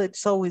feel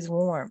it's always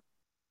warm.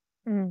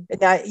 And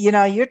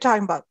you're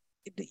talking about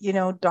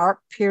dark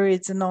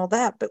periods and all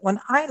that, but when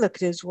I look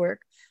at his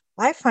work,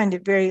 I find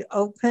it very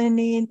open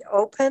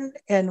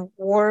and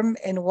warm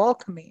and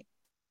welcoming.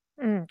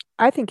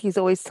 I think he's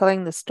always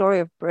telling the story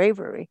of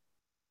bravery.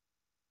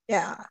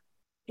 Yeah.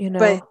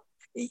 But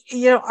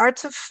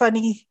art's a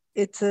funny,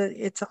 it's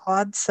an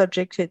odd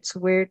subject. It's a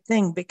weird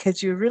thing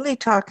because you're really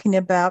talking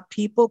about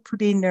people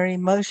putting their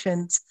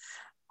emotions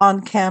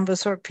on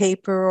canvas or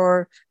paper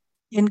or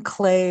in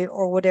clay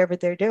or whatever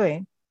they're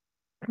doing.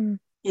 And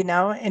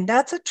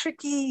that's a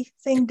tricky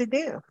thing to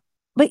do.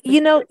 But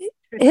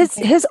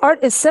his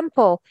art is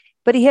simple,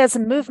 but he has a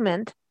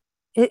movement.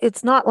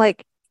 It's not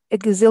like a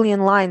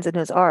gazillion lines in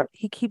his art.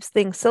 He keeps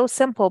things so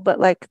simple, but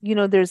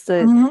there's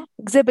the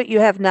exhibit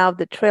you have now,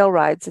 the trail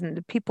rides and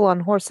the people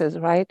on horses,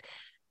 right?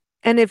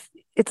 And if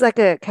it's like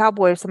a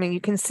cowboy or something, you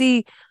can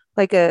see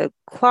like a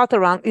cloth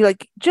around,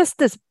 like just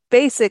this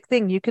basic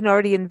thing, you can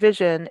already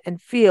envision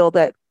and feel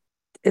that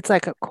it's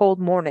like a cold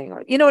morning,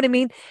 or you know what I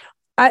mean?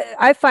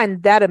 I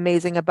find that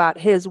amazing about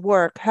his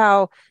work,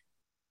 how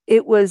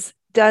it was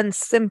done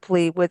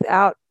simply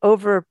without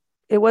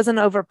it wasn't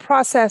over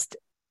processed.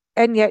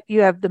 And yet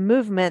you have the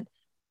movement,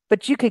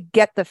 but you could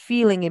get the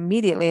feeling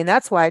immediately. And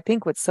that's why I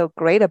think what's so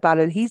great about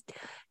it, he's,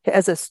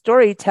 as a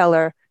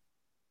storyteller,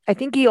 I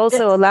think he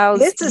also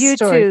allows you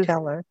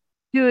to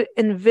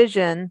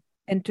envision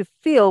and to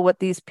feel what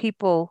these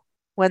people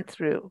went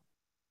through.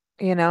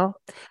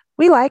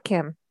 We like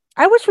him.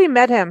 I wish we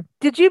met him.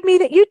 Did you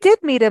meet him? You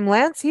did meet him,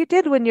 Lance. You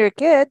did when you were a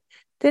kid.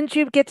 Didn't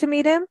you get to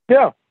meet him?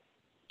 Yeah.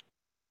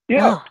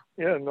 No,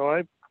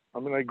 I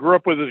grew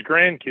up with his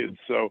grandkids,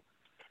 so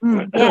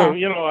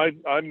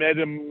I met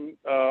him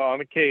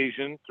on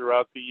occasion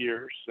throughout the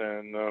years,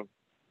 and I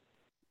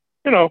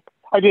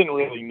didn't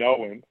really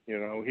know him.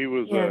 He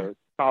was a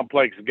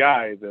complex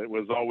guy that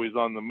was always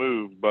on the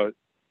move, but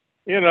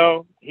he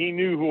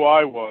knew who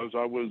I was.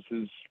 I was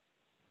a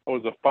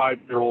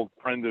 5-year-old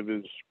friend of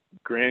his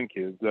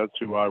grandkids. That's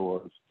who I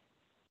was.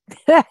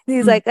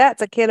 He's like,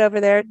 that's a kid over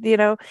there.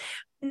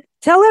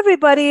 Tell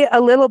everybody a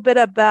little bit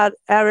about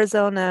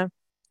Arizona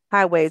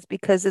Highways,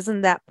 because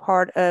isn't that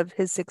part of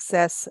his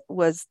success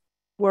was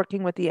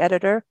working with the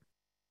editor?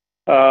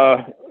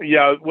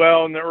 Yeah.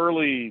 Well, in the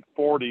early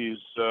 40s,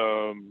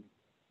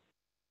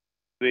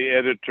 the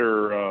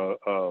editor,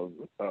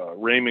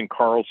 Raymond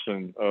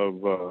Carlson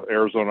of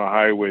Arizona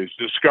Highways,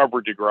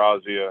 discovered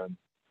DeGrazia,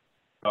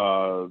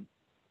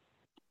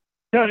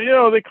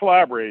 and they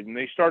collaborated and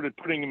they started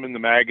putting him in the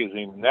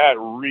magazine, and that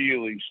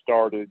really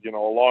started,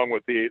 along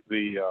with the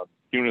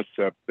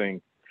UNICEF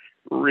thing,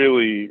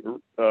 really,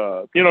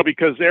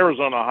 because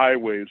Arizona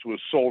Highways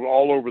was sold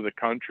all over the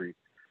country.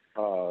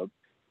 People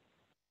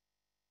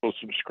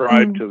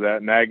subscribed to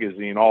that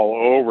magazine all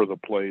over the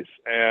place,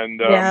 and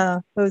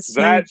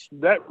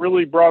that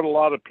really brought a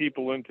lot of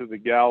people into the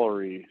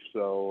gallery.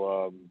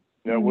 So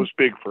it was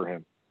big for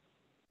him.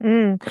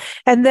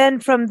 And then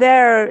from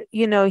there,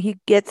 he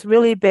gets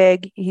really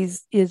big.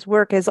 His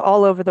work is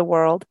all over the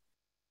world.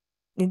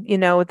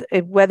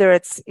 Whether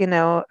it's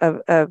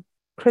a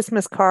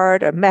Christmas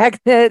card, a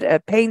magnet,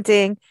 a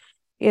painting,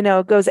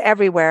 goes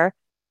everywhere.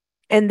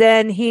 And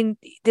then he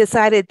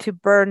decided to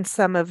burn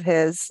some of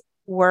his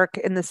work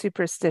in the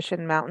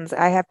Superstition Mountains.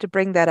 I have to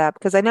bring that up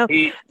because I know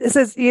this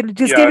is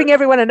giving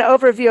everyone an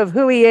overview of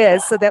who he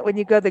is, so that when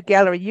you go to the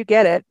gallery, you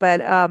get it.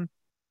 But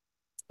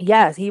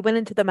yes, he went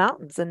into the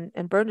mountains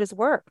and burned his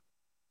work.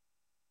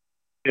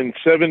 In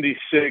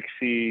 '76,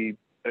 he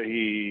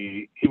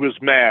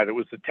was mad. It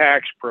was the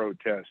tax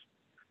protest.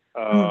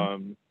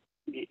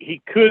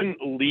 He couldn't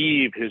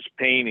leave his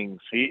paintings.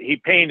 He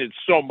painted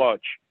so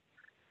much,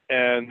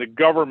 and the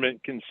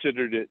government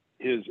considered it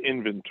his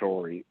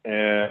inventory,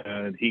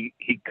 and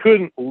he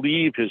couldn't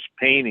leave his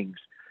paintings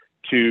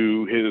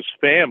to his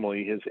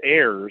family, his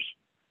heirs,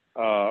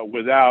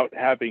 without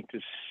having to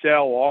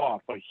sell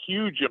off a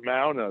huge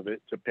amount of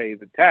it to pay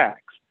the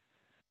tax.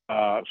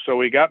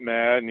 So he got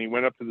mad and he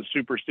went up to the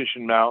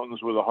Superstition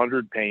Mountains with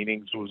 100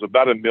 paintings. It was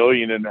about $1.5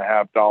 million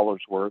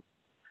worth,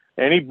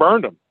 and he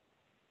burned them.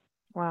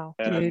 Wow.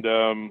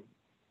 And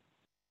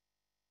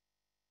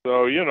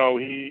so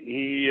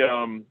he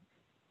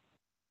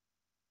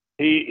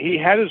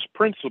had his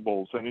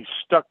principles and he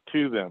stuck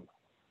to them.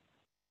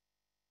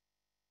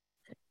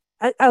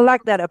 I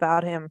like that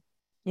about him.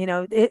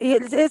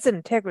 It's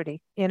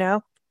integrity,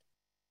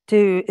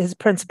 to his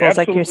principles,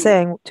 Absolutely. like you're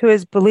saying, to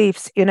his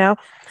beliefs,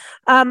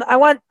 I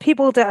want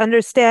people to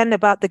understand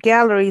about the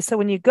gallery. So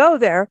when you go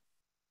there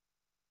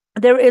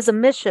is a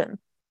mission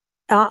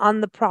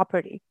on the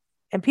property,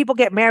 and people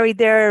get married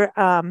there.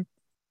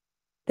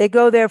 They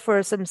go there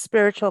for some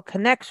spiritual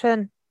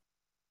connection.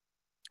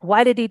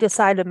 Why did he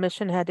decide a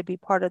mission had to be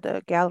part of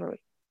the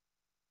gallery?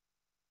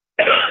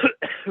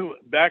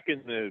 Back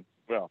in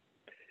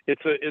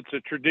it's a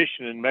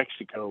tradition in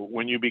Mexico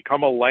when you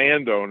become a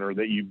landowner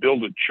that you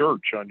build a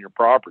church on your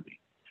property.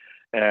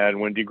 And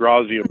when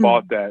DeGrazia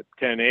bought that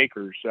 10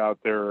 acres out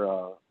there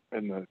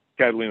in the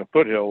Catalina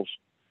foothills,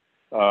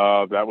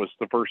 that was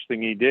the first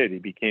thing he did. He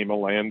became a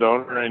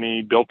landowner and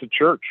he built a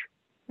church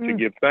to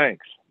give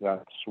thanks.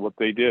 That's what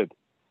they did.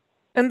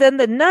 And then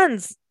the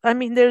nuns,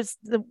 there's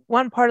the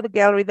one part of the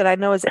gallery that I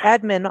know is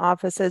admin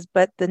offices,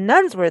 but the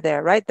nuns were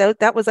there, right?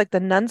 That was like the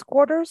nuns'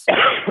 quarters?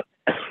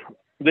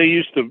 They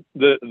used to,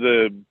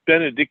 the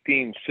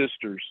Benedictine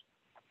sisters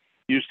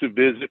used to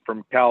visit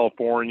from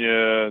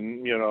California,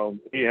 and,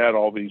 he had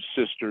all these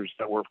sisters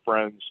that were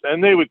friends,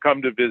 and they would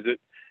come to visit,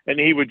 and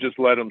he would just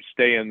let them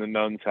stay in the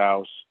nun's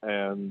house,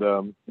 and,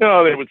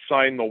 they would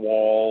sign the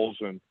walls,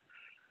 and,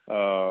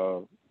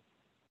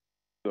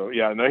 so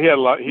yeah, no, he had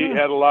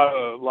a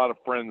lot of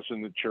friends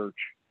in the church.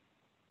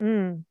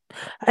 And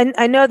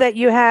I know that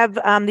you have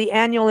the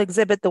annual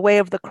exhibit, The Way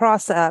of the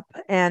Cross Up,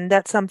 and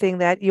that's something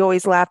that you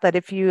always laugh at.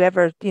 If you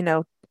ever,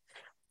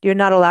 you're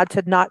not allowed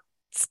to not,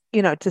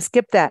 to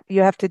skip that.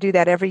 You have to do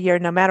that every year,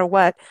 no matter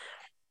what.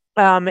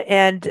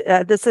 And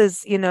this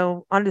is,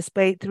 on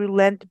display through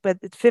Lent, but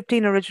it's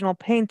 15 original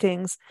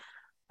paintings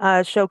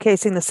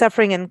showcasing the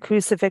suffering and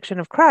crucifixion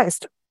of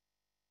Christ.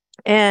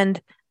 And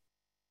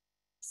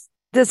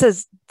this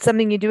is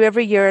something you do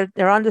every year.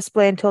 They're on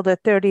display until the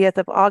 30th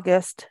of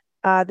August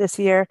this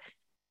year.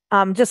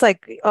 Just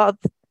like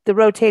the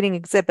rotating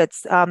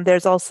exhibits,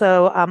 there's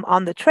also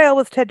On the Trail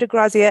with Ted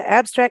DeGrazia,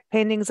 abstract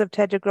paintings of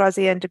Ted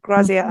DeGrazia, and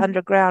DeGrazia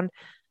Underground,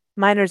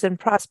 Miners and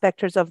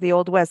Prospectors of the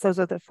Old West. Those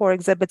are the 4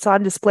 exhibits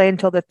on display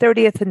until the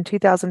 30th in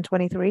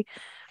 2023.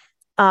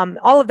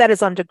 All of that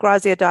is on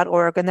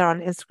DeGrazia.org, and they're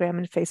on Instagram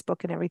and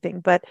Facebook and everything.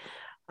 But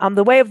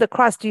The Way of the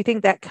Cross, do you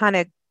think that kind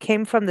of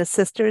came from the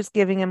sisters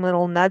giving him a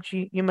little nudge?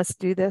 You must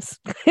do this.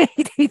 Do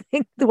you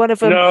think one of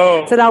them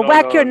said, "I'll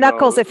whack your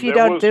knuckles if you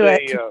don't do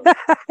it"?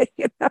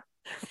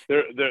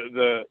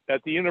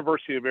 At the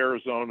University of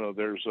Arizona,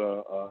 there's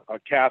a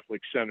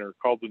Catholic center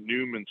called the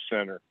Newman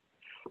Center,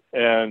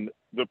 and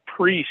the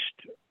priest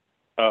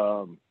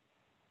that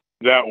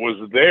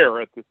was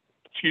there at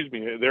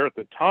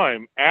the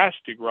time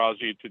asked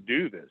DeGrazia to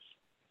do this,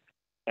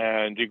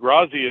 and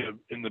DeGrazia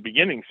in the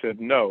beginning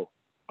said no.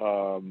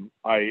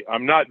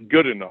 I'm not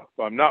good enough.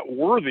 I'm not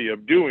worthy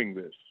of doing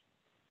this.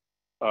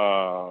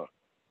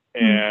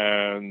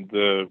 And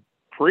the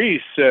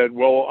priest said,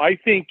 well, I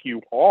think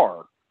you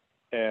are.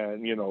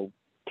 And,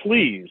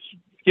 please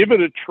give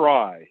it a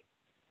try.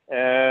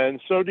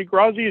 And so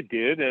DeGrazia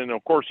did. And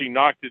of course, he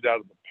knocked it out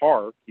of the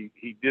park.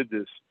 He did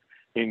this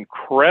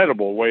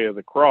incredible Way of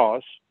the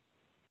Cross.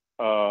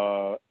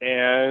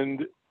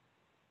 And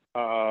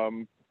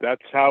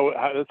that's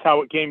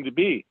how it came to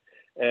be.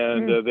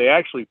 And they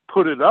actually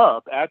put it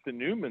up at the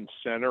Newman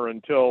Center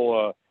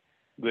until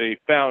they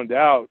found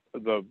out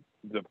the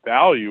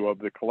value of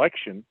the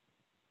collection.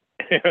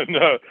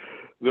 And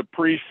the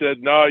priest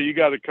said, no, you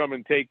got to come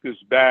and take this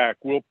back.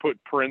 We'll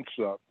put prints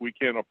up. We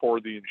can't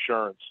afford the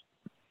insurance.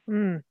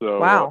 So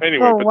wow.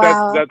 Anyway,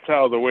 that's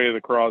how the Way of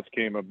the Cross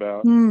came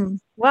about.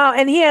 Wow.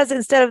 And he has,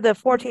 instead of the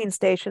 14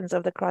 stations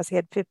of the cross, he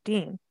had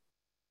 15,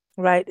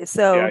 right?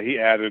 So yeah, he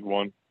added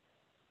one.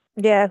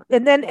 Yeah.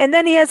 And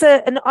then he has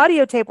an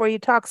audio tape where he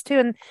talks too.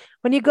 And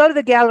when you go to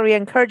the gallery, I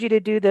encourage you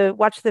to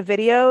watch the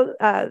video,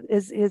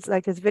 his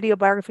video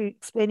biography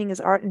explaining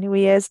his art and who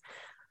he is.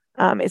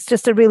 It's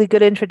just a really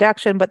good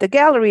introduction, but the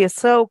gallery is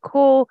so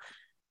cool.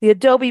 The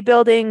adobe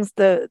buildings,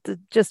 the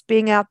just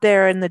being out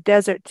there in the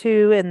desert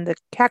too, and the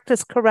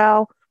cactus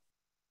corral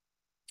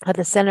at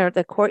the center of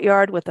the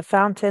courtyard with the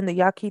fountain, the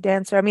yaqui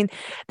dancer.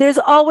 There's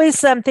always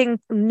something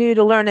new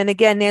to learn. And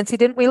again, Nancy,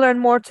 didn't we learn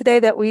more today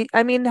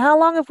how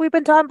long have we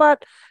been talking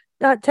about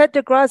Ted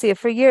DeGrazia?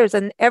 For years.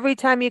 And every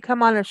time you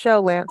come on a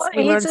show, Lance,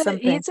 we learn something.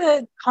 He's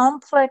a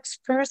complex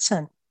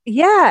person.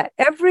 Yeah.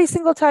 Every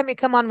single time you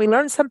come on, we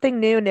learn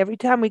something new. And every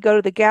time we go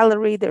to the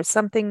gallery, there's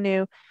something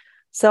new.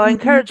 So I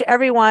encourage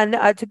everyone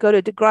to go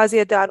to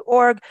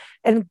DeGrazia.org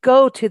and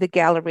go to the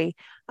gallery.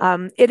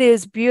 It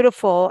is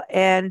beautiful.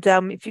 And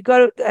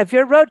if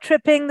you're road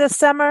tripping this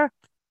summer,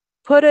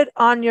 put it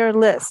on your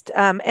list.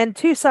 And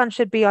Tucson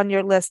should be on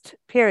your list,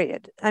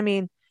 period.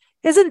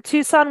 Isn't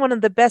Tucson one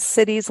of the best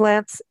cities,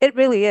 Lance? It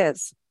really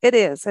is. It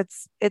is.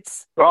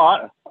 It's.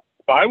 Well,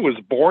 I was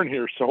born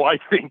here, so I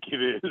think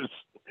it is.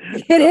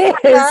 It is.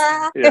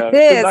 Yeah,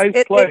 it's a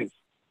nice place.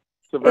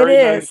 It's a very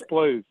nice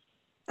place.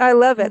 I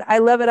love it. I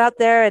love it out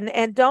there.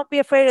 And don't be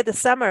afraid of the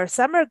summer.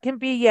 Summer can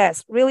be,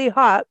 yes, really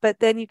hot, but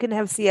then you can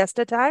have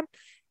siesta time.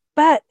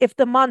 But if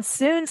the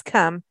monsoons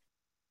come,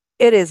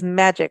 it is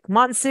magic.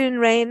 Monsoon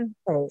rain.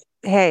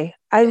 Hey,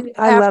 I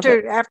love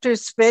it. After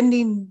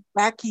spending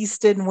back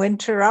east in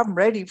winter, I'm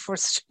ready for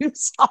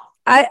Tucson.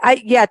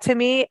 Yeah, to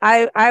me,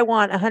 I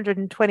want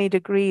 120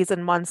 degrees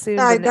and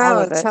monsoons. I and know, all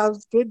of it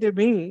sounds good to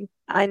me.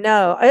 I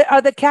know.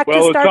 Are the cactus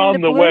well, it's starting on to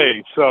the bloom?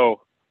 way,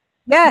 so.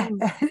 Yeah. Is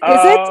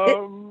it?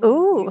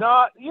 Ooh.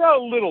 Not, yeah, a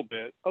little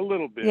bit.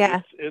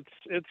 Yeah.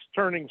 It's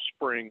turning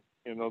spring.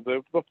 You know,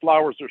 the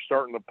flowers are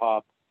starting to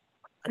pop.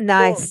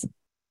 Nice.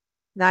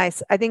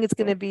 Nice. I think it's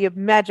going to be a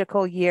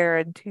magical year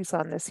in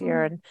Tucson this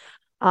year. And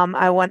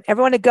I want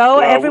everyone to go.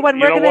 Well, everyone,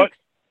 we're going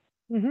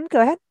to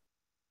go ahead.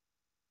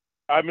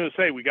 I'm going to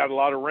say we got a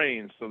lot of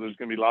rain, so there's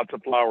going to be lots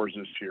of flowers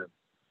this year.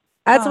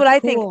 That's what I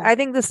think. Cool. I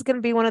think this is going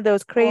to be one of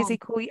those crazy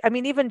cool. I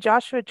mean, even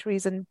Joshua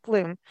trees in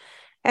bloom.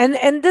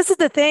 And this is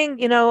the thing,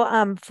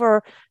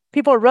 for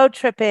people road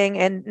tripping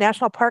and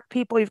national park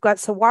people, you've got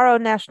Saguaro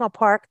National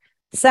Park,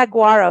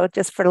 Saguaro,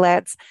 just for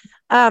lads.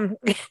 Saguaro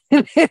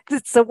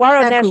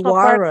National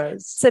Park,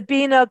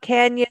 Sabino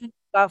Canyon,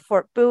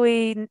 Fort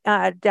Bowie,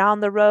 down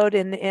the road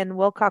in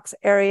Wilcox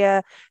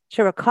area,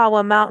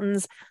 Chiricahua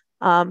Mountains,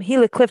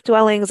 Gila Cliff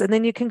Dwellings, and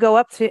then you can go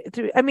up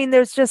to I mean,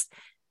 there's just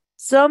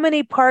so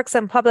many parks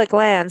and public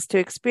lands to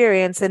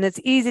experience, and it's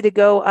easy to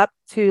go up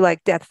to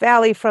like Death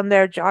Valley from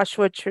there,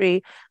 Joshua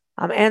Tree,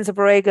 Anza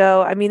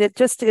Borrego. I mean, it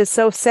just is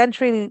so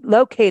centrally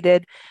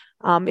located.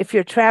 If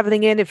you're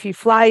traveling if you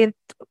fly in,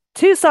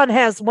 Tucson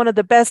has one of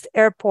the best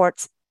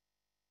airports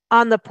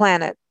on the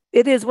planet.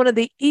 It is one of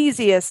the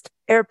easiest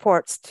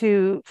airports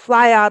to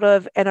fly out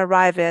of and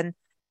arrive in.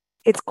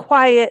 It's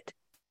quiet.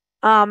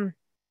 There's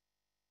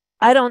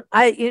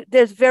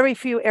very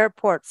few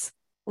airports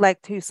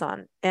like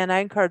Tucson, and I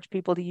encourage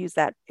people to use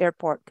that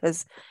airport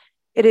because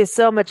it is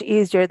so much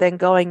easier than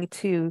going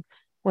to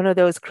one of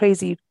those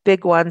crazy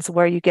big ones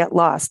where you get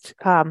lost.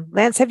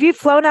 Lance, have you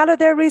flown out of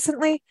there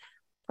recently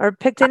or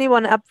picked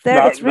anyone up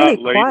there? It's really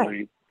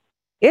quiet.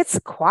 It's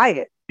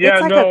quiet.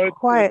 Yeah, it's like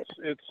quiet.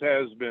 It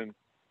has been.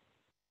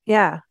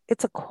 Yeah,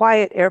 it's a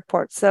quiet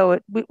airport, so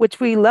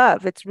which we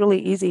love. It's really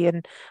easy,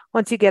 and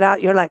once you get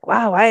out, you're like,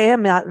 "Wow, I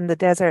am out in the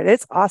desert."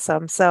 It's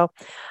awesome. So,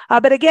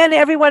 but again,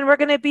 everyone, we're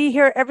going to be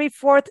here every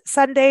fourth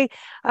Sunday,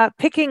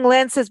 picking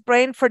Lance's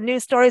brain for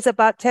news stories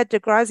about Ted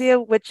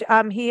DeGrazia, which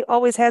he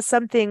always has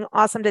something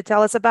awesome to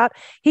tell us about.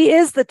 He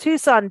is the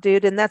Tucson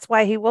dude, and that's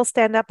why he will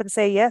stand up and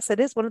say, "Yes, it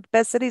is one of the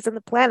best cities on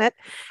the planet."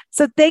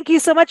 So, thank you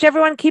so much,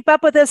 everyone. Keep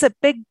up with us at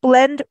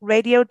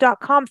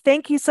BigBlendRadio.com.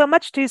 Thank you so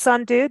much,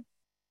 Tucson dude.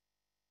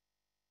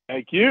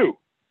 Thank you.